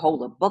prefer to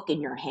hold a book in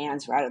your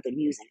hands rather than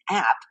use an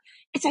app,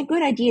 it's a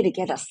good idea to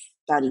get a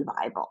study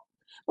Bible.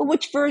 But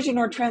which version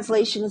or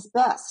translation is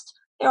best?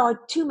 There are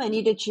too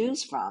many to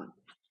choose from.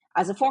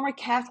 As a former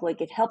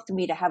Catholic, it helped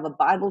me to have a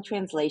Bible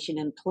translation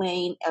in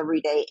plain,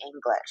 everyday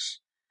English.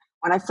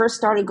 When I first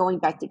started going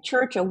back to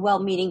church, a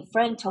well-meaning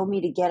friend told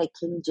me to get a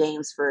King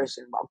James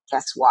version. Well,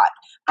 guess what?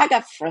 I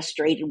got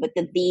frustrated with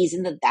the these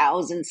and the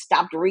thous and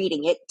stopped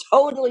reading it,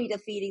 totally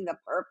defeating the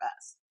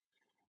purpose.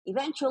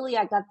 Eventually,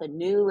 I got the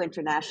New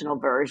International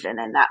Version,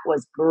 and that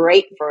was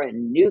great for a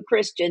new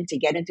Christian to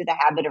get into the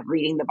habit of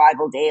reading the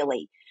Bible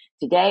daily.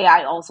 Today,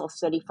 I also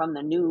study from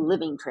the New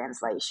Living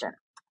Translation.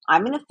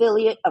 I'm an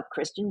affiliate of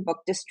Christian Book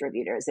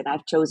Distributors, and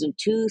I've chosen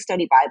 2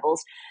 study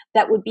Bibles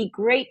that would be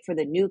great for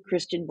the new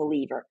Christian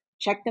believer.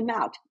 Check them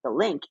out. The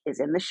link is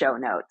in the show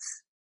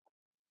notes.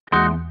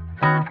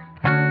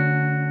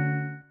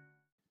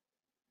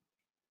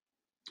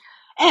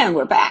 And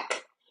we're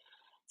back.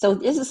 So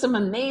this is some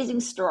amazing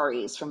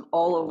stories from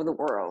all over the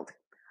world.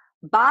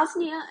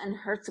 Bosnia and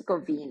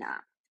Herzegovina.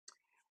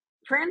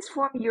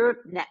 Transform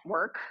Europe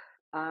Network,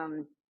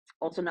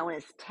 also known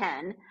as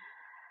 10,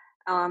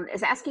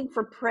 is asking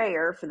for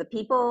prayer for the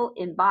people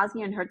in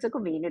Bosnia and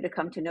Herzegovina to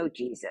come to know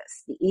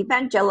Jesus. The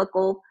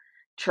Evangelical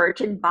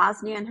Church in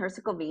Bosnia and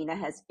Herzegovina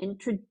has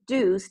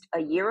introduced a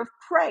year of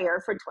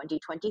prayer for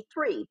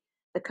 2023.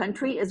 The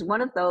country is one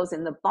of those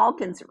in the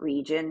Balkans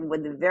region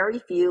with very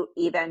few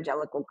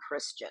evangelical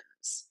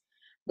Christians.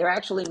 They're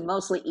actually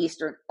mostly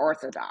Eastern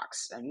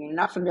Orthodox. And you're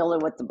not familiar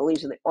with the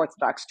beliefs of the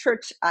Orthodox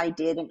Church, I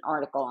did an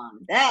article on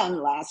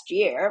them last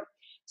year.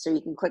 So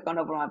you can click on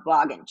over my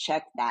blog and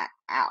check that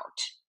out.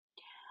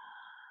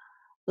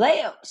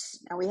 Laos.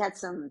 Now, we had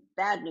some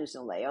bad news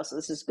in Laos, so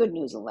this is good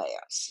news in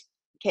Laos.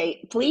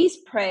 Okay, please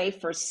pray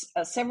for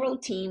several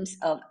teams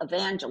of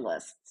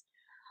evangelists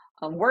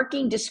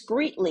working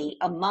discreetly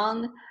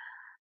among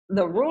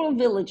the rural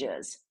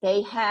villages.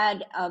 They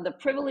had the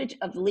privilege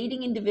of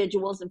leading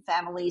individuals and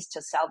families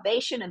to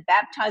salvation and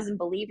baptizing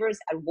believers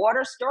at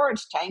water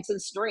storage tanks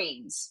and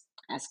streams.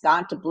 Ask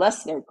God to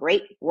bless their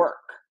great work.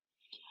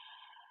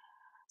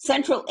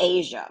 Central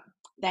Asia.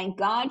 Thank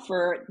God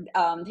for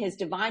his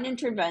divine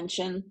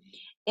intervention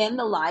in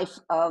the life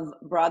of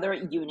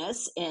Brother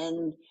Yunus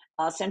in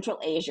Central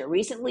Asia.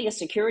 Recently, a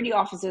security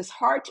officer's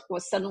heart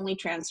was suddenly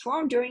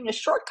transformed during a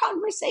short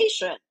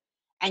conversation,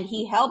 and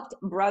he helped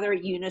Brother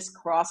Yunus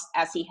cross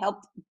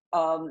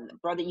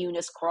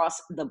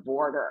the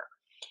border.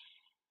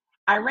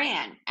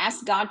 Iran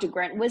asked God to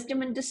grant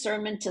wisdom and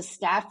discernment to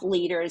staff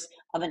leaders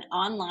of an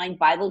online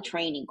Bible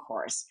training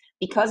course.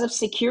 Because of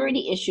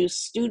security issues,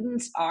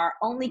 students are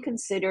only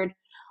considered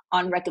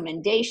on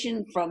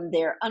recommendation from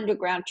their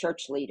underground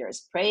church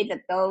leaders. Pray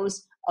that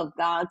those of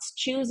God's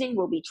choosing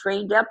will be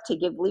trained up to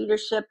give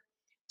leadership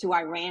to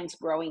Iran's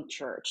growing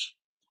church.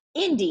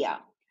 India.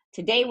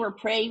 Today we're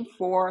praying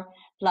for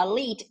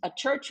Lalit, a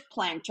church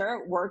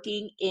planter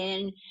working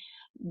in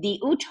the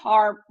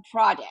Uttar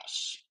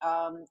Pradesh,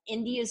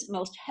 India's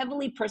most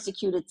heavily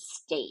persecuted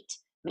state.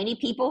 Many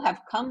people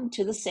have come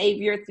to the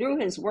Savior through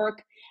his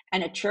work,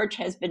 and a church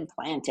has been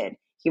planted.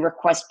 He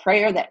requests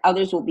prayer that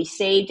others will be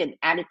saved and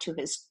added to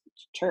his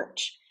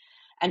church.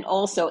 And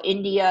also,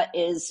 India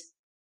is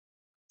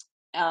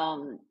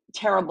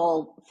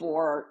terrible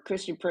for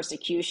Christian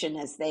persecution,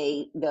 as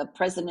the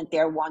president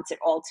there wants it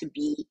all to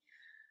be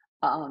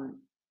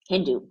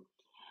Hindu.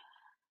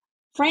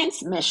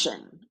 France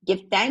mission.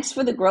 Give thanks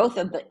for the growth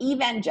of the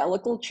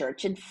evangelical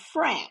church in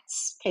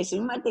France. Okay, so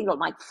you might think,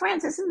 like,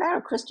 France, isn't that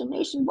a Christian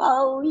nation?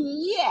 Well,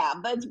 yeah,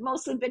 but it's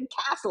mostly been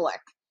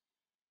Catholic.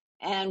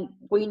 And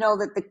we know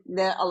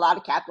that a lot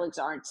of Catholics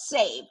aren't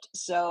saved.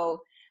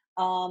 So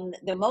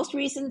the most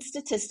recent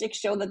statistics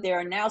show that there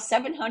are now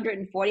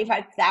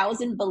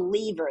 745,000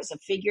 believers, a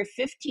figure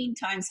 15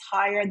 times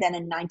higher than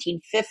in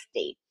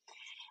 1950.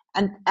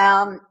 And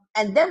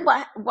then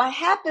what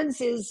happens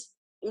is,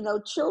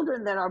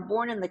 children that are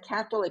born in the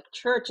Catholic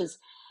Church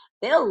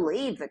they'll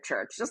leave the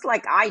church, just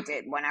like I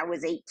did when I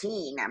was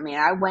 18. I mean,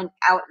 I went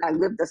out and I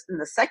lived in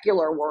the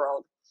secular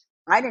world.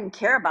 I didn't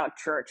care about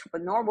church,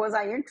 but nor was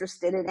I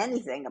interested in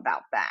anything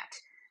about that.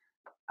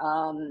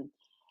 I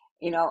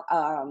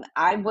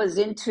was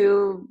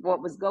into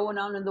what was going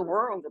on in the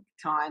world at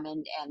the time,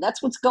 and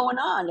that's what's going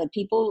on. And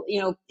people,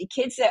 the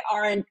kids that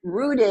aren't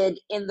rooted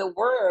in the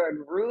Word,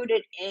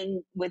 rooted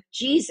in with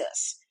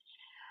Jesus,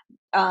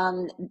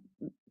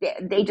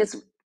 they just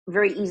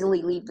very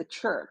easily leave the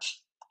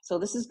church. So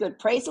this is good.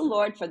 Praise the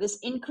Lord for this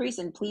increase,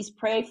 and please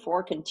pray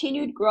for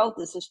continued growth.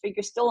 This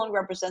figure still only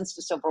represents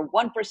just over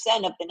 1%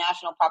 of the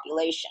national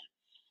population.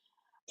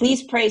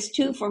 Please praise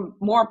too for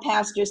more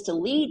pastors to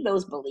lead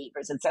those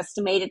believers. It's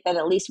estimated that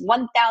at least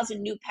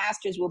 1,000 new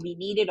pastors will be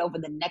needed over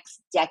the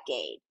next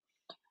decade.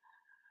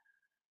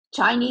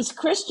 Chinese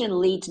Christian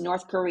leads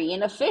North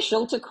Korean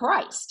official to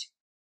Christ.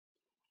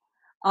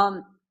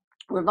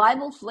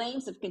 Revival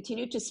flames have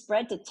continued to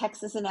spread to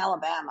Texas and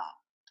Alabama.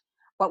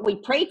 What we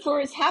prayed for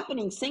is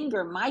happening.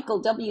 Singer Michael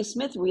W.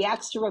 Smith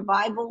reacts to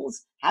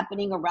revivals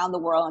happening around the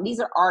world. And these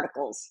are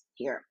articles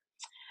here.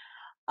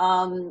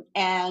 I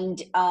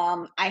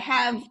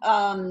have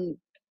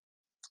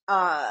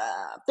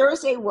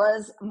Thursday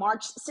was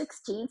March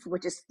 16th,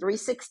 which is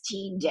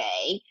 316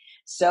 Day.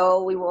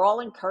 So we were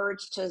all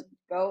encouraged to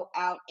go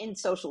out in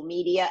social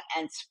media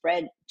and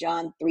spread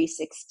John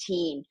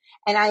 3:16.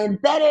 And I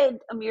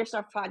embedded Amir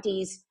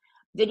Sarfati's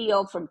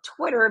video from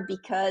Twitter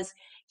because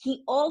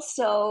he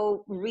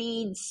also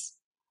reads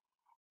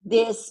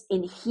this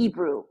in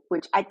Hebrew,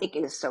 which I think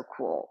is so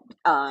cool.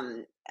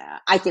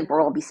 I think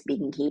we'll all be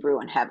speaking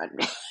Hebrew in heaven.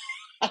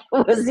 It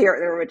was the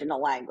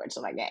original language.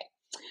 So okay.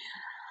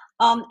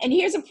 And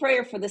here's a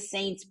prayer for the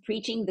saints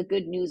preaching the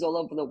good news all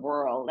over the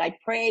world. I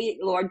pray,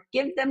 Lord,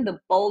 give them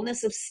the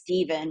boldness of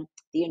Stephen,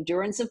 the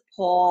endurance of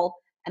Paul,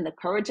 and the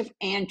courage of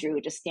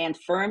Andrew to stand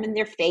firm in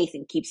their faith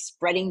and keep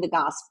spreading the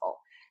gospel.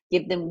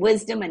 Give them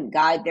wisdom and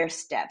guide their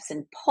steps.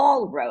 And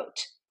Paul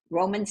wrote,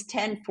 Romans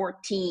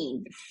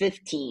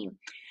 10:14-15.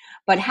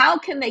 But how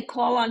can they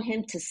call on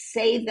him to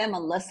save them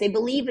unless they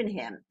believe in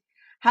him?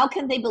 How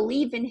can they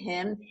believe in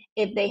him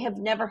if they have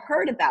never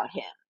heard about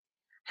him?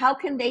 How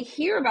can they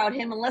hear about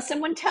him unless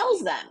someone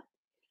tells them?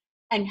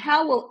 And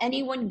how will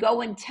anyone go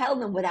and tell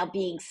them without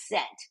being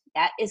sent?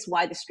 That is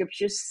why the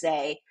scriptures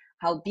say,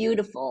 how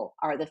beautiful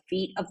are the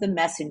feet of the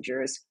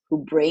messengers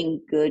who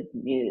bring good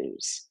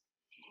news.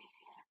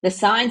 The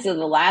signs of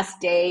the last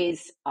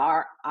days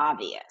are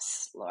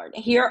obvious, Lord.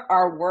 Here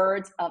are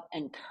words of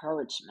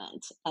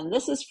encouragement. And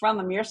this is from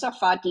Amir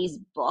Sarfati's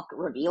book,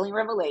 Revealing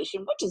Revelation,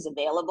 which is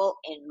available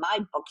in my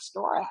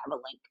bookstore. I have a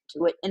link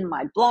to it in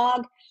my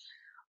blog.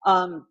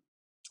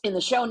 In the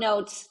show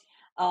notes,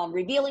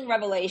 Revealing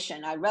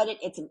Revelation. I read it.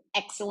 It's an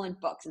excellent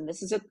book. And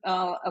this is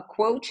a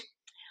quote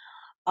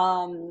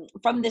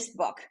from this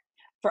book.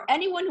 For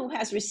anyone who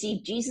has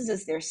received Jesus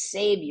as their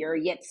Savior,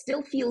 yet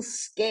still feels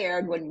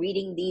scared when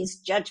reading these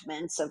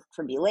judgments of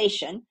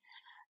tribulation,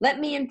 let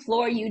me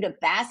implore you to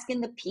bask in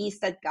the peace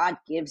that God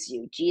gives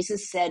you.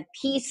 Jesus said,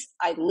 peace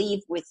I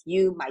leave with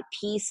you, my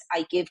peace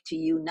I give to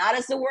you. Not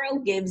as the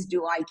world gives,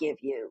 do I give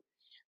you.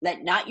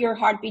 Let not your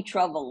heart be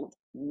troubled,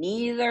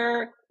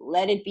 neither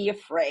let it be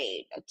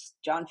afraid. That's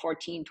John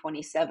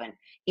 14:27.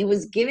 He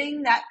was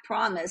giving that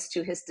promise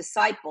to his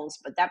disciples,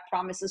 but that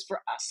promise is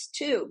for us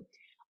too.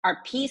 Our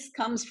peace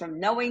comes from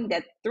knowing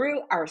that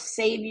through our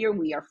Savior,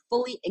 we are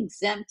fully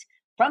exempt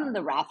from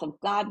the wrath of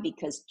God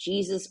because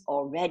Jesus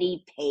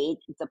already paid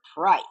the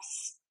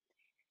price.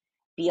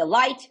 Be a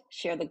light,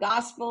 share the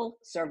gospel,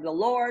 serve the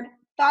Lord,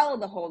 follow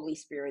the Holy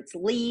Spirit's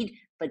lead,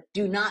 but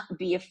do not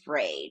be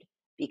afraid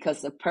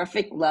because the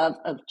perfect love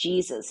of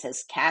Jesus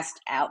has cast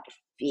out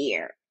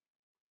fear.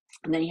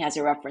 And then he has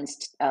a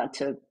reference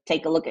to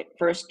take a look at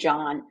 1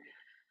 John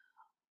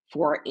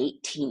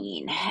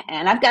 4:18.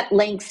 And I've got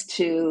links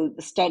to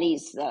the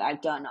studies that I've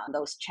done on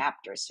those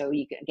chapters. So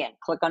you can, again,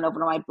 click on over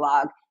to my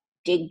blog,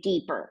 dig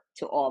deeper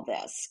to all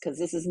this, because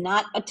this is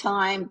not a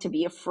time to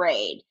be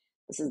afraid.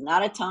 This is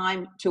not a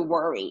time to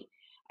worry.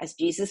 As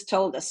Jesus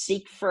told us,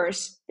 seek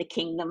first the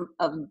kingdom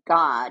of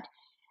God,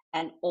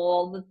 and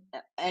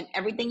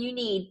everything you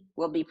need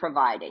will be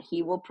provided.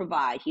 He will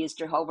provide. He is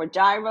Jehovah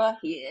Jireh.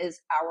 He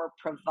is our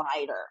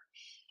provider.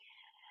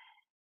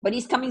 But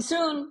he's coming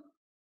soon.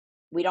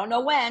 We don't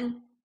know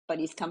when, but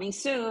he's coming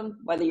soon,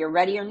 whether you're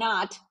ready or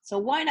not. So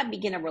why not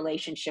begin a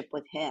relationship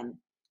with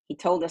him? He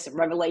told us in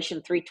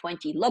Revelation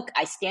 3:20, look,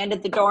 I stand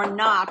at the door and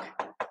knock.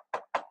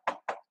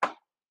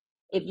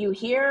 If you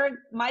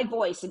hear my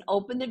voice and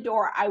open the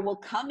door, I will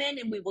come in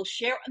and we will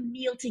share a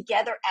meal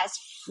together as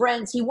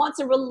friends. He wants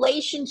a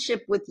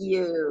relationship with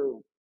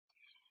you.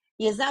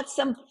 He is not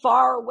some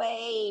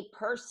faraway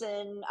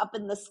person up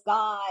in the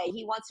sky.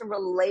 He wants a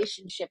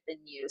relationship in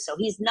you. So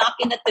he's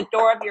knocking at the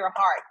door of your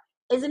heart.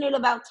 Isn't it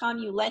about time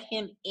you let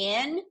him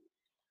in?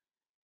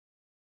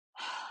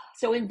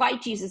 So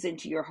invite Jesus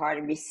into your heart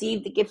and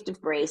receive the gift of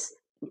grace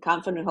and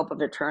confident hope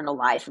of eternal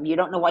life. If you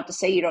don't know what to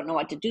say, you don't know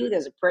what to do,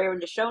 there's a prayer in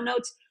the show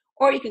notes,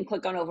 or you can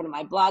click on over to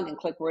my blog and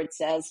click where it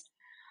says,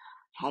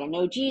 How to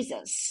Know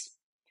Jesus.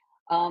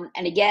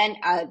 And again,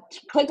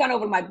 click on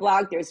over to my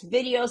blog. There's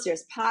videos,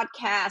 there's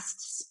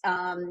podcasts.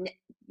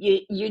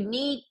 You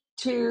need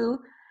to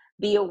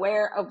be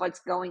aware of what's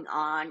going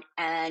on,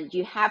 and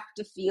you have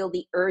to feel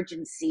the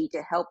urgency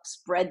to help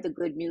spread the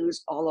good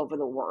news all over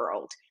the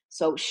world.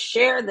 So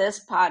share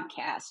this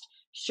podcast,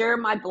 share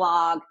my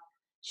blog,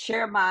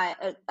 share my,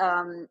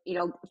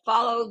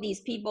 follow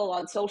these people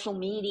on social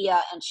media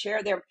and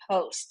share their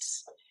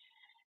posts.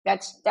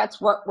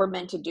 That's what we're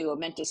meant to do. We're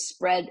meant to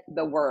spread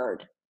the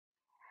word.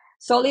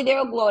 Soli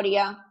Deo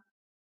Gloria,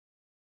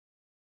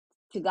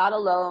 to God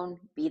alone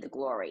be the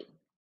glory.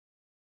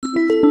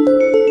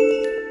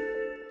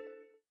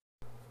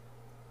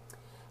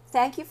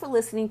 Thank you for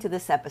listening to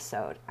this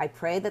episode. I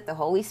pray that the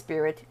Holy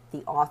Spirit,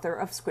 the author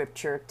of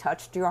Scripture,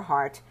 touched your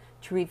heart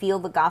to reveal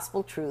the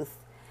gospel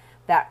truth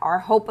that our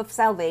hope of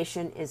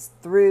salvation is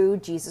through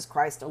Jesus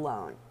Christ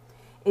alone.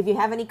 If you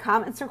have any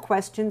comments or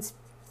questions,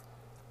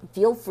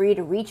 feel free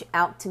to reach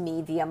out to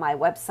me via my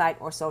website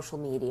or social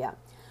media.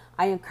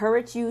 I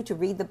encourage you to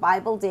read the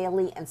Bible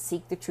daily and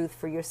seek the truth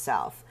for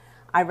yourself.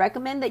 I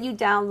recommend that you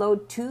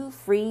download 2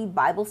 free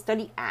Bible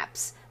study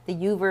apps, the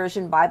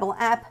YouVersion Bible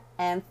app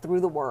and Through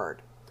the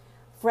Word.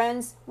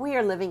 Friends, we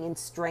are living in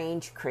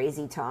strange,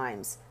 crazy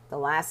times, the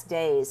last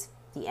days,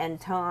 the end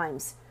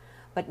times.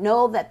 But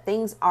know that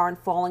things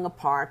aren't falling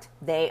apart,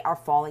 they are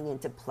falling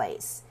into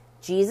place.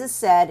 Jesus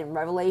said in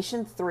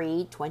Revelation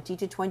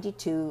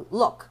 3:20-22,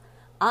 "Look,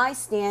 I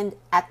stand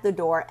at the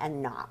door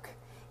and knock.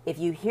 If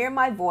you hear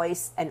my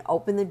voice and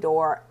open the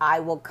door,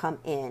 I will come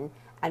in,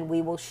 and we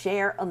will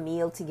share a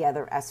meal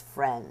together as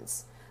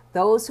friends.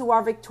 Those who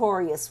are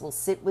victorious will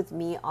sit with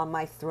me on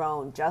my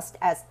throne, just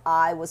as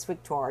I was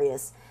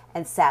victorious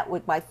and sat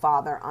with my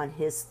Father on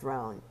his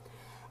throne."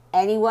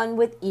 Anyone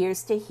with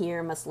ears to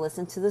hear must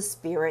listen to the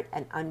Spirit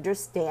and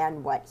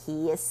understand what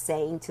he is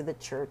saying to the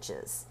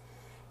churches.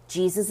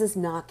 Jesus is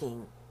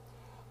knocking.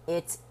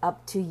 It's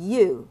up to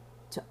you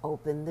to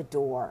open the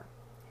door.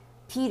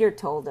 Peter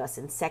told us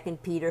in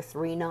 2 Peter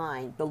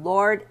 3:9, the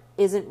Lord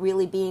isn't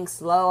really being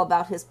slow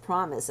about his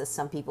promise, as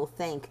some people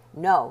think.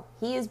 No,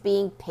 he is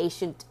being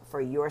patient for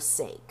your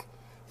sake.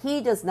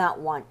 He does not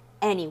want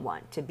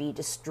anyone to be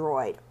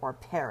destroyed or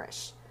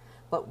perish,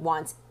 but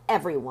wants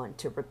everyone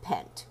to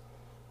repent.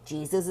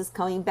 Jesus is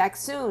coming back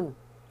soon.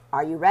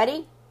 Are you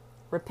ready?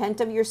 Repent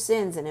of your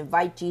sins and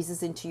invite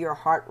Jesus into your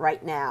heart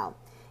right now.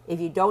 If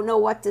you don't know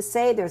what to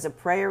say, there's a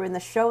prayer in the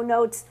show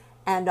notes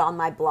and on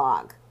my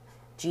blog.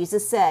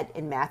 Jesus said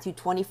in Matthew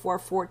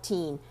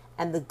 24:14,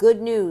 "And the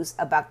good news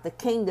about the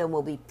kingdom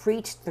will be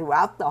preached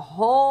throughout the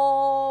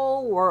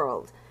whole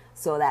world,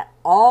 so that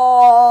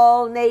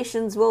all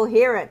nations will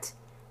hear it,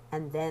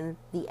 and then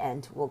the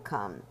end will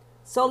come."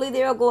 Soli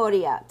Deo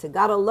Gloria, to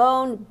God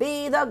alone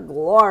be the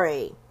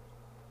glory.